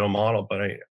Bordeaux model. But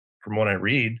from what I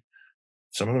read,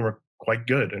 some of them are quite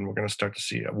good, and we're going to start to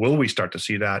see. Will we start to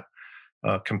see that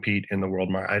compete in the world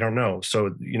market? I don't know.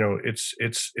 So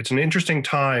it's an interesting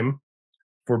time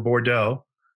for Bordeaux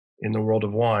in the world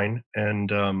of wine,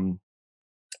 and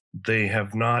they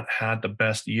have not had the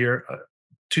best year.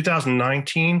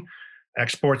 2019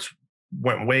 exports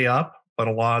went way up, but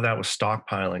a lot of that was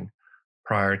stockpiling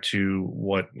prior to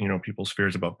what people's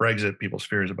fears about Brexit, people's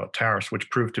fears about tariffs, which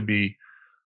proved to be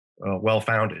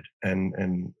well-founded,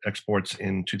 and exports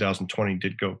in 2020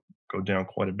 did go down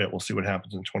quite a bit. We'll see what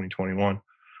happens in 2021.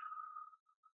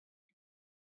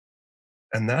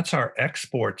 And that's our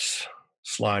exports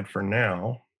slide for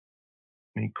now.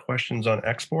 Any questions on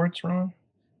exports, Ron?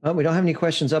 Well, we don't have any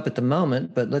questions up at the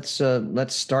moment, but let's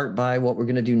start by what we're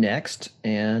going to do next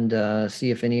and see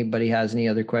if anybody has any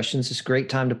other questions. It's a great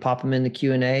time to pop them in the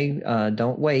Q&A.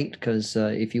 Don't wait, because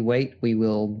if you wait, we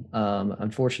will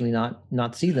unfortunately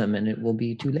not see them, and it will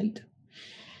be too late.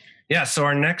 Yeah, so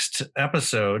our next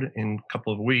episode in a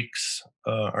couple of weeks,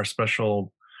 our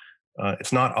special,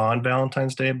 it's not on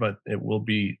Valentine's Day, but it will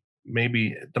be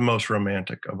maybe the most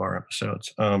romantic of our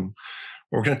episodes.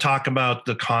 We're going to talk about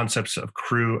the concepts of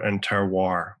cru and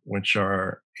terroir, which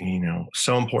are,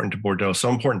 so important to Bordeaux, so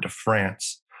important to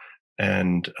France,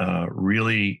 and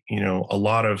really, a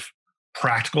lot of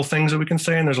practical things that we can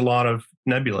say, and there's a lot of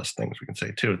nebulous things we can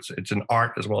say too. It's an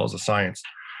art as well as a science.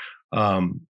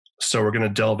 So we're going to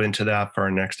delve into that for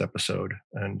our next episode,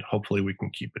 and hopefully we can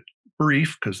keep it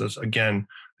brief, because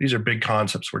these are big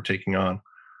concepts we're taking on.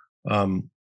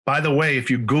 By the way, if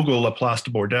you Google La Place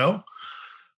de Bordeaux,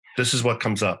 this is what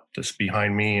comes up. This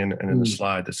behind me and in the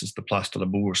slide. This is the Place de la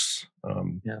Bourse.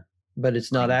 Yeah, but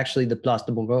it's not actually the Place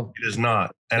de Bordeaux. It is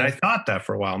not. And I thought that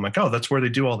for a while. I'm like, oh, that's where they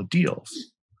do all the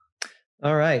deals.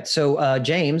 All right. So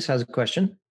James has a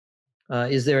question.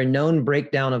 Is there a known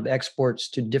breakdown of exports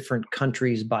to different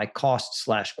countries by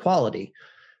cost/quality?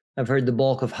 I've heard the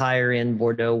bulk of higher end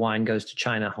Bordeaux wine goes to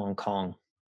China, Hong Kong. Do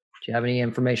you have any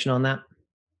information on that?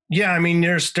 Yeah, I mean,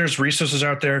 there's resources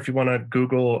out there if you want to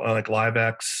Google like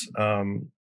LiveX.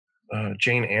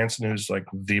 Jane Anson, who's like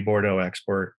the Bordeaux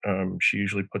expert, she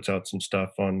usually puts out some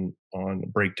stuff on the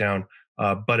breakdown.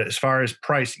 But as far as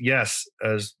price, yes,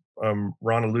 as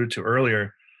Ron alluded to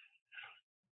earlier,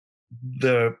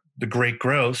 the great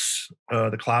gross,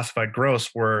 the classified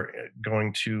gross, were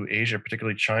going to Asia,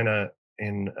 particularly China,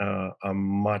 in a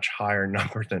much higher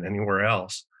number than anywhere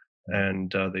else,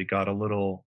 and they got a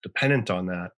little dependent on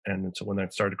that. And so when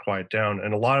that started to quiet down,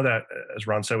 and a lot of that, as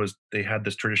Ron said, was they had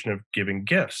this tradition of giving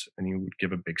gifts, and you would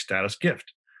give a big status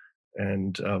gift,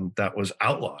 and that was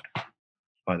outlawed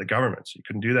by the government, so you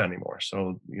couldn't do that anymore.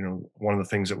 So one of the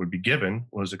things that would be given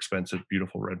was expensive,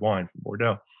 beautiful red wine from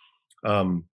Bordeaux.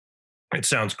 It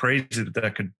sounds crazy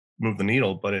that could move the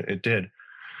needle, but it did.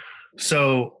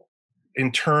 So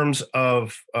in terms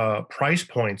of price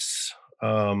points,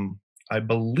 I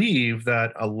believe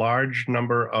that a large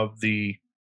number of the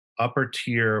upper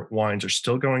tier wines are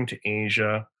still going to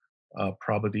Asia,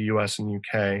 probably the US and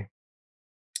UK.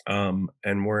 And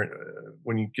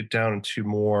when you get down into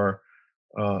more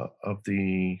of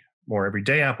the more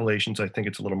everyday appellations, I think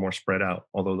it's a little more spread out,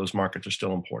 although those markets are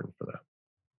still important for that.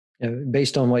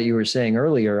 Based on what you were saying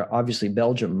earlier, obviously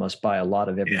Belgium must buy a lot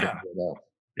of everyday Bordeaux.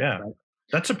 Yeah. Right?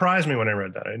 That surprised me when I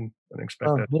read that. I didn't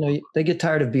expect that. They get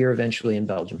tired of beer eventually in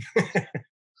Belgium. All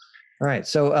right.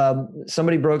 So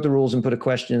somebody broke the rules and put a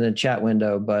question in the chat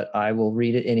window, but I will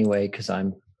read it anyway because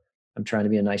I'm trying to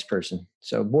be a nice person.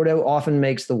 So Bordeaux often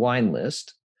makes the wine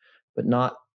list, but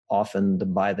not often the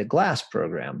by the glass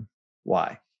program.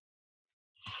 Why?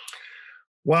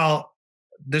 Well,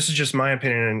 this is just my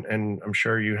opinion, and I'm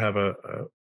sure you have a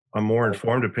more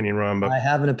informed opinion, Ron. But I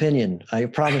have an opinion. I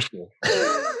promise you.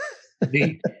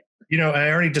 I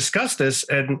already discussed this,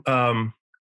 and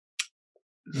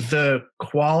the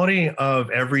quality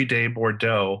of everyday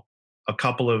Bordeaux I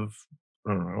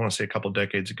want to say a couple of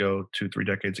decades ago, 2-3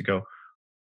 decades ago,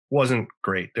 wasn't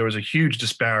great. There was a huge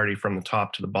disparity from the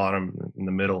top to the bottom in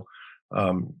the middle.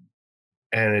 And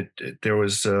there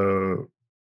was,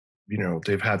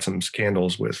 they've had some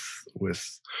scandals with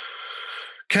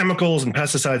chemicals and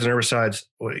pesticides and herbicides.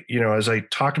 As I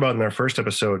talked about in their first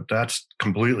episode, that's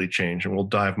completely changed. And we'll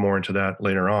dive more into that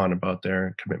later on about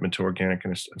their commitment to organic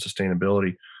and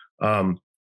sustainability.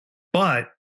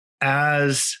 But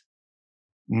as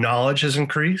knowledge has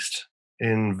increased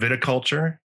in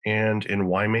viticulture and in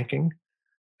winemaking,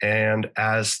 and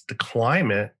as the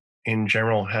climate in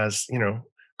general has,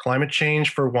 climate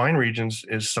change for wine regions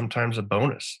is sometimes a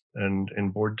bonus. And in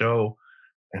Bordeaux,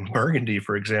 And Burgundy,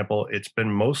 for example, it's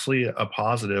been mostly a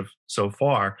positive so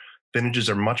far. Vintages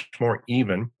are much more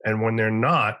even. And when they're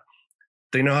not,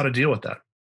 they know how to deal with that.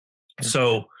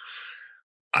 So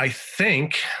I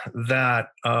think that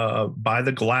by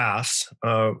the glass,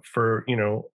 for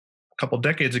a couple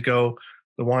decades ago,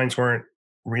 the wines weren't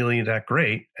really that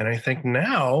great, and I think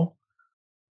now,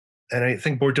 and I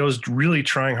think Bordeaux is really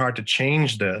trying hard to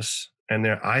change this, and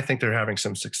I think they're having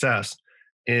some success.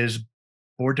 Is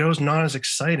Bordeaux's not as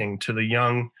exciting to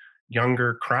the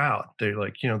younger crowd? They're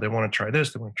like, they want to try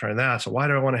this, they want to try that. So why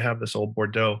do I want to have this old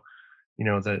Bordeaux?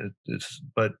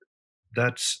 But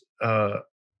that's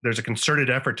there's a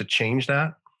concerted effort to change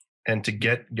that and to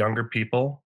get younger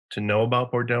people to know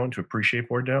about Bordeaux and to appreciate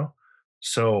Bordeaux.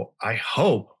 So I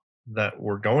hope that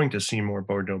we're going to see more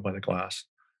Bordeaux by the glass.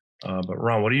 But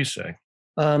Ron, what do you say?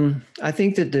 I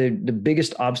think that the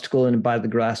biggest obstacle in the by the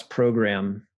glass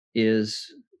program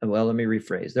is, well, let me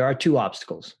rephrase. There are two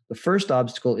obstacles. The first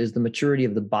obstacle is the maturity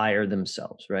of the buyer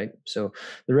themselves, right? So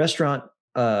the restaurant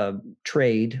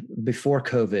trade before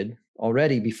COVID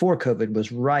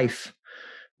was rife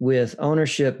with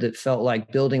ownership that felt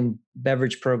like building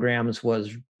beverage programs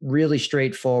was really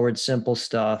straightforward, simple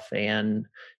stuff, and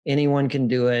anyone can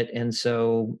do it. And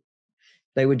so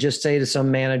they would just say to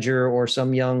some manager or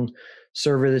some young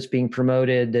server that's being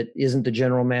promoted that isn't the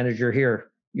general manager, here,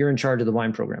 you're in charge of the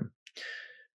wine program.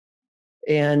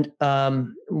 And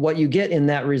what you get in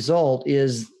that result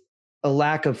is a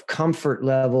lack of comfort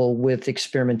level with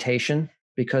experimentation,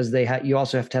 because you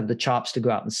also have to have the chops to go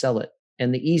out and sell it.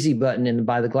 And the easy button in the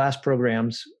buy the glass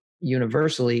programs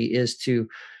universally is to,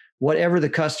 whatever the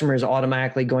customer is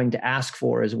automatically going to ask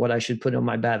for is what I should put on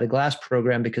my buy the glass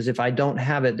program, because if I don't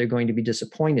have it, they're going to be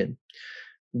disappointed.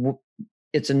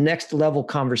 It's a next level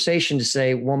conversation to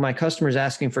say, well, my customer is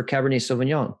asking for Cabernet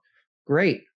Sauvignon.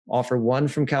 Great. Offer one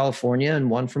from California and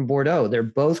one from Bordeaux. They're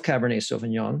both Cabernet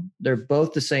Sauvignon. They're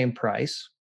both the same price.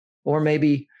 Or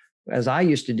maybe, as I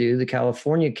used to do, the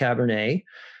California Cabernet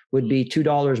would be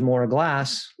 $2 more a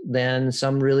glass than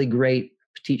some really great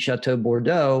Petit Chateau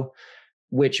Bordeaux,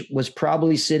 which was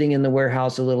probably sitting in the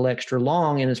warehouse a little extra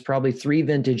long and is probably 3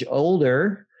 vintage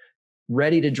older,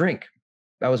 ready to drink.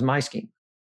 That was my scheme.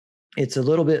 It's a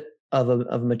little bit of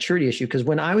a maturity issue, because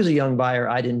when I was a young buyer,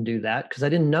 I didn't do that because I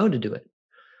didn't know to do it.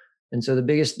 And so the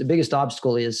biggest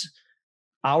obstacle is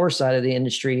our side of the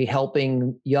industry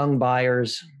helping young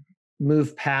buyers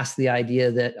move past the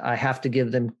idea that I have to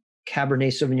give them Cabernet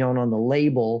Sauvignon on the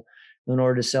label in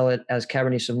order to sell it as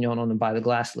Cabernet Sauvignon on the buy the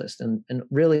glass list. And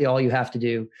really all you have to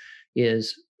do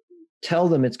is tell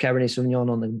them it's Cabernet Sauvignon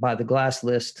on the buy the glass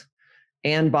list,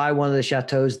 and buy one of the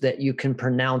chateaus that you can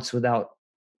pronounce without,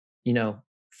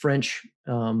 French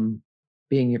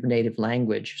being your native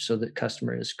language, so that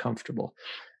customer is comfortable.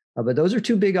 But those are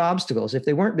two big obstacles. If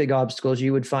they weren't big obstacles,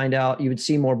 you would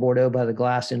see more Bordeaux by the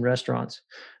glass in restaurants.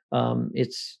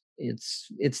 It's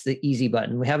the easy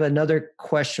button. We have another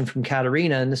question from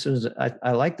Katerina, and this was,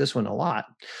 I like this one a lot.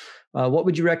 What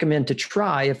would you recommend to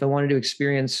try if I wanted to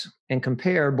experience and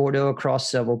compare Bordeaux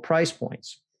across several price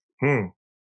points?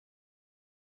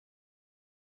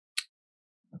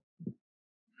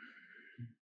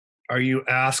 Are you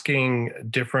asking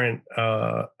different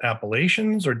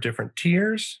appellations or different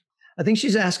tiers? I think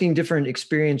she's asking different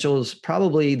experientials,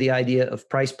 probably the idea of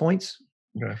price points.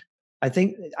 Okay. I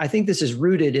think this is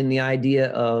rooted in the idea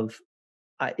of,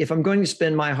 if I'm going to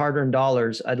spend my hard-earned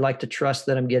dollars, I'd like to trust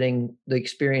that I'm getting the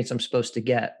experience I'm supposed to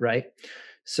get, right?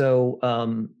 So,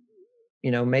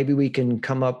 maybe we can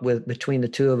come up with, between the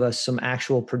two of us, some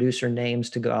actual producer names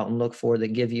to go out and look for that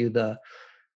give you the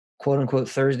quote unquote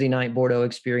Thursday night Bordeaux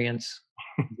experience.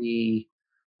 The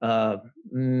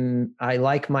I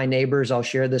like my neighbors, I'll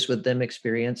share this with them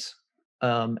experience,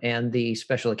 and the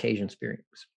special occasion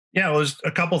experience. Yeah, well, there's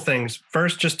a couple things.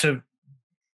 First, just to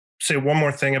say one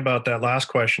more thing about that last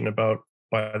question about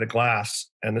by the glass,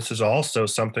 and this is also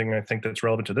something I think that's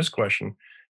relevant to this question,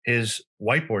 is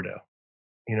white Bordeaux.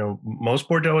 Most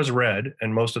Bordeaux is red,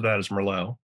 and most of that is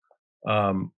Merlot.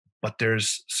 But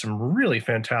there's some really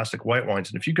fantastic white wines.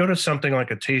 And if you go to something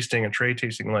like a trade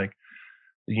tasting like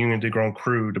the Union de Grand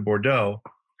Cru de Bordeaux,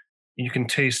 you can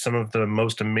taste some of the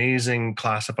most amazing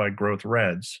classified growth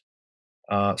reds,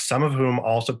 some of whom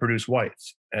also produce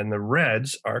whites. And the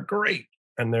reds are great.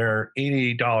 And they're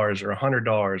 $80 or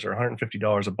 $100 or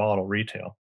 $150 a bottle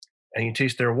retail. And you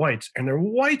taste their whites, and their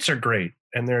whites are great.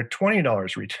 And they're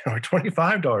 $20 retail or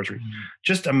 $25 retail.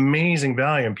 Just amazing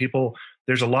value. And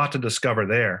there's a lot to discover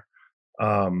there.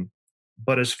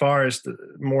 But as far as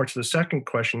more to the second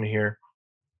question here,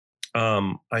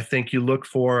 I think you look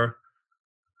for,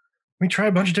 we try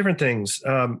a bunch of different things.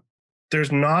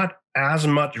 There's not as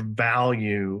much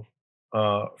value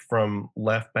from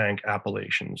left bank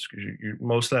appellations, because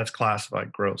most of that's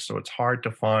classified growth. So it's hard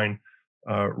to find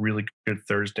really good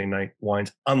Thursday night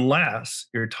wines unless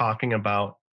you're talking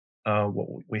about what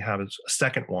we have is a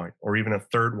second wine or even a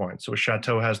third wine. So a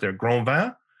chateau has their Grand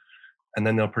Vin, and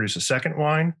then they'll produce a second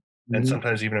wine and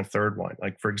sometimes even a third wine.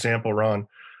 Like, for example, Ron,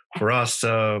 for us,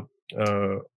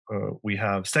 we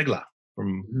have Segla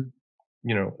from,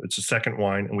 it's a second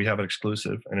wine, and we have it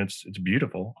exclusive, and it's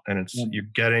beautiful, and you're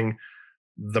getting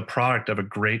the product of a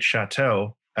great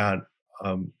chateau at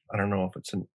I don't know if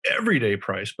it's an everyday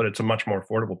price, but it's a much more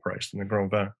affordable price than the Grand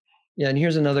Vin. Yeah, and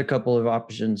here's another couple of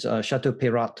options. Chateau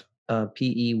Peyrat,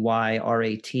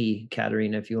 Peyrat,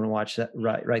 Katerina, if you want to watch that,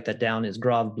 write that down, is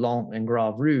Grave Blanc and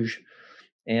Grave Rouge.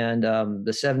 And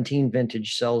the 17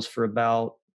 vintage sells for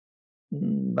about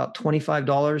 $25,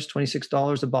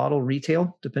 $26 a bottle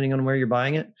retail, depending on where you're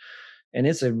buying it. And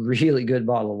it's a really good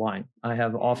bottle of wine. I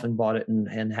have often bought it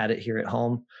and had it here at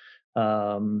home.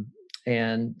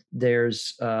 And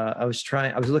there's, I was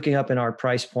looking up in our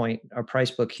price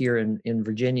book here in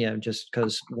Virginia, just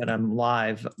because when I'm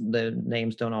live, the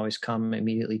names don't always come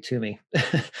immediately to me.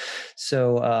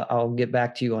 So I'll get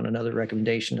back to you on another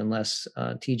recommendation unless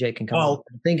TJ can come up.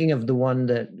 I'm thinking of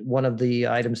one of the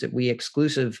items that we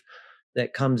exclusive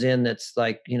that comes in that's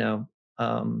like, in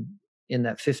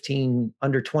that $15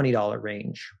 under $20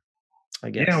 range, I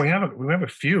guess. Yeah, we have a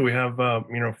few. We have,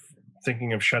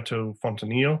 thinking of Chateau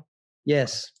Fontenille.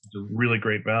 Yes. It's a really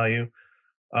great value.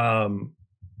 And,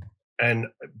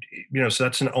 so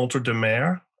that's an Ultra de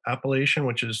Mer appellation,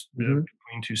 which is between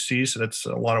two C's. So that's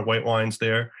a lot of white wines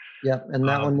there. Yeah. And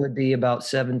that one would be about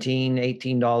 $17,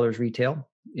 $18 retail.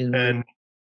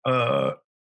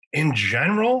 In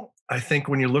general, I think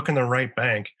when you look in the right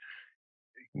bank,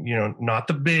 not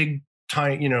the big,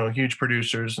 tiny, huge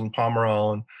producers in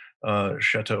Pomerol and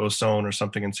Chateau Ausson or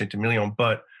something in Saint-Emilion,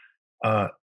 but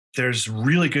there's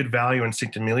really good value in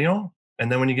Saint-Emilion. And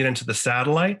then when you get into the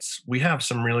satellites, we have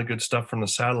some really good stuff from the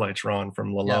satellites, Ron,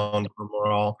 from Lalande,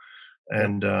 Pomerol,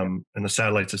 and the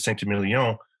satellites of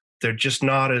Saint-Emilion. They're just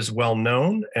not as well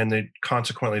known, and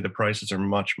consequently the prices are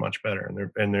much, much better,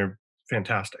 and they're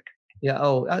fantastic. Yeah.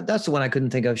 Oh, that's the one I couldn't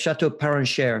think of. Chateau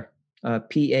Parenchere, Parenchere.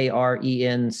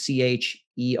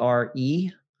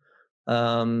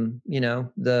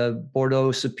 The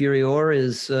Bordeaux Superior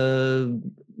is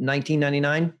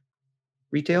 $19.99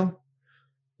 retail.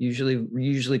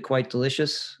 Usually quite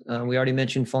delicious. We already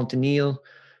mentioned Fontenille.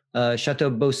 Chateau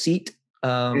Beausite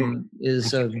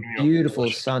is a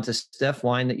beautiful Saint Estèphe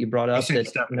wine that you brought up. I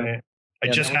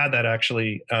just had that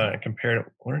actually compared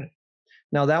it.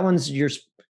 Now that one's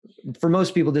for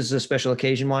most people, this is a special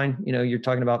occasion wine. You're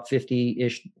talking about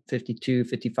 $50-ish, $52,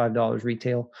 $55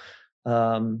 retail.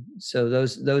 So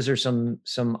those are some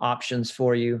options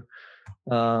for you.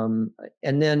 And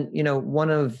then,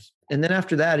 and then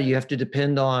after that, you have to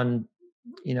depend on,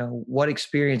 what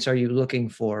experience are you looking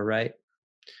for, right?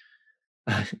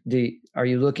 Are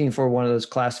you looking for one of those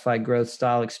classified growth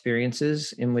style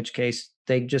experiences, in which case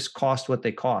they just cost what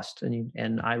they cost.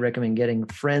 And I recommend getting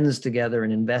friends together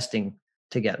and investing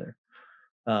together.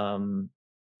 So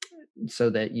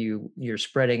that you're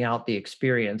spreading out the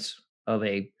experience of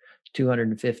a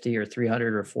 $250 or $300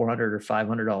 or $400 or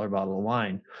 $500 bottle of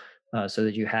wine, so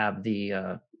that you have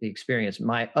the experience.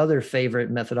 My other favorite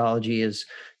methodology is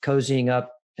cozying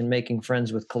up and making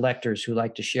friends with collectors who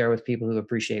like to share with people who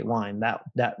appreciate wine.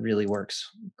 That really works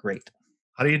great.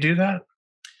 How do you do that?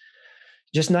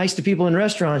 Just nice to people in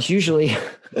restaurants, usually.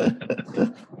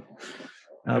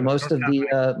 Most of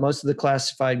the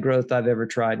classified growth I've ever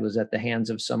tried was at the hands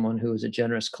of someone who was a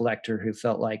generous collector who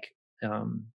felt like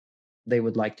they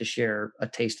would like to share a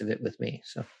taste of it with me.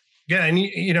 So yeah, and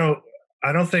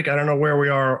I don't know where we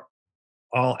are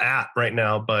all at right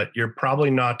now, but you're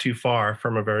probably not too far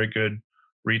from a very good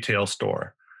retail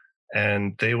store,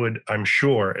 and they would, I'm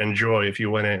sure, enjoy if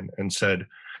you went in and said,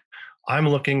 "I'm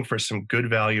looking for some good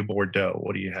value Bordeaux.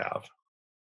 What do you have?"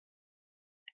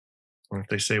 Or if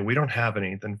they say, "We don't have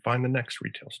any," then find the next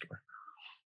retail store.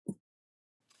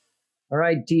 All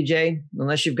right, TJ,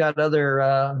 unless you've got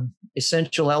other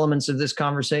essential elements of this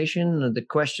conversation, the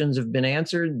questions have been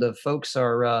answered. The folks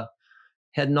are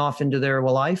heading off into their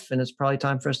life, and it's probably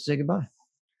time for us to say goodbye.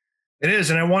 It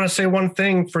is. And I want to say one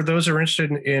thing for those who are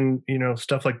interested in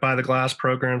stuff like Buy the Glass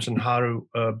programs and how to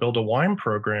build a wine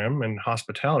program and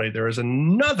hospitality. There is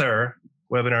another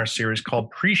webinar series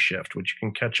called Pre-Shift, which you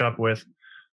can catch up with,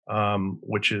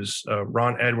 which is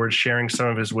Ron Edwards sharing some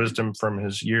of his wisdom from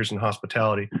his years in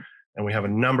hospitality. And we have a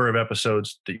number of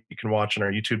episodes that you can watch on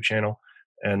our YouTube channel.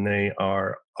 and they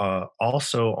are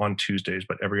also on Tuesdays,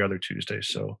 but every other Tuesday.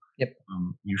 So Yep.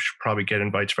 You should probably get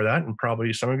invites for that, and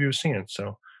probably some of you have seen it.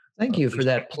 So Thank you for please.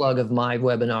 that plug of my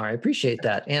webinar. I appreciate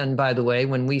that. And by the way,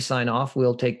 when we sign off,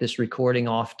 we'll take this recording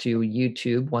off to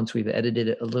YouTube once we've edited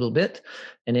it a little bit,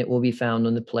 and it will be found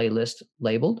on the playlist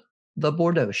labeled The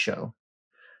Bordeaux Show.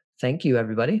 Thank you,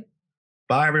 everybody.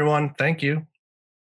 Bye, everyone. Thank you.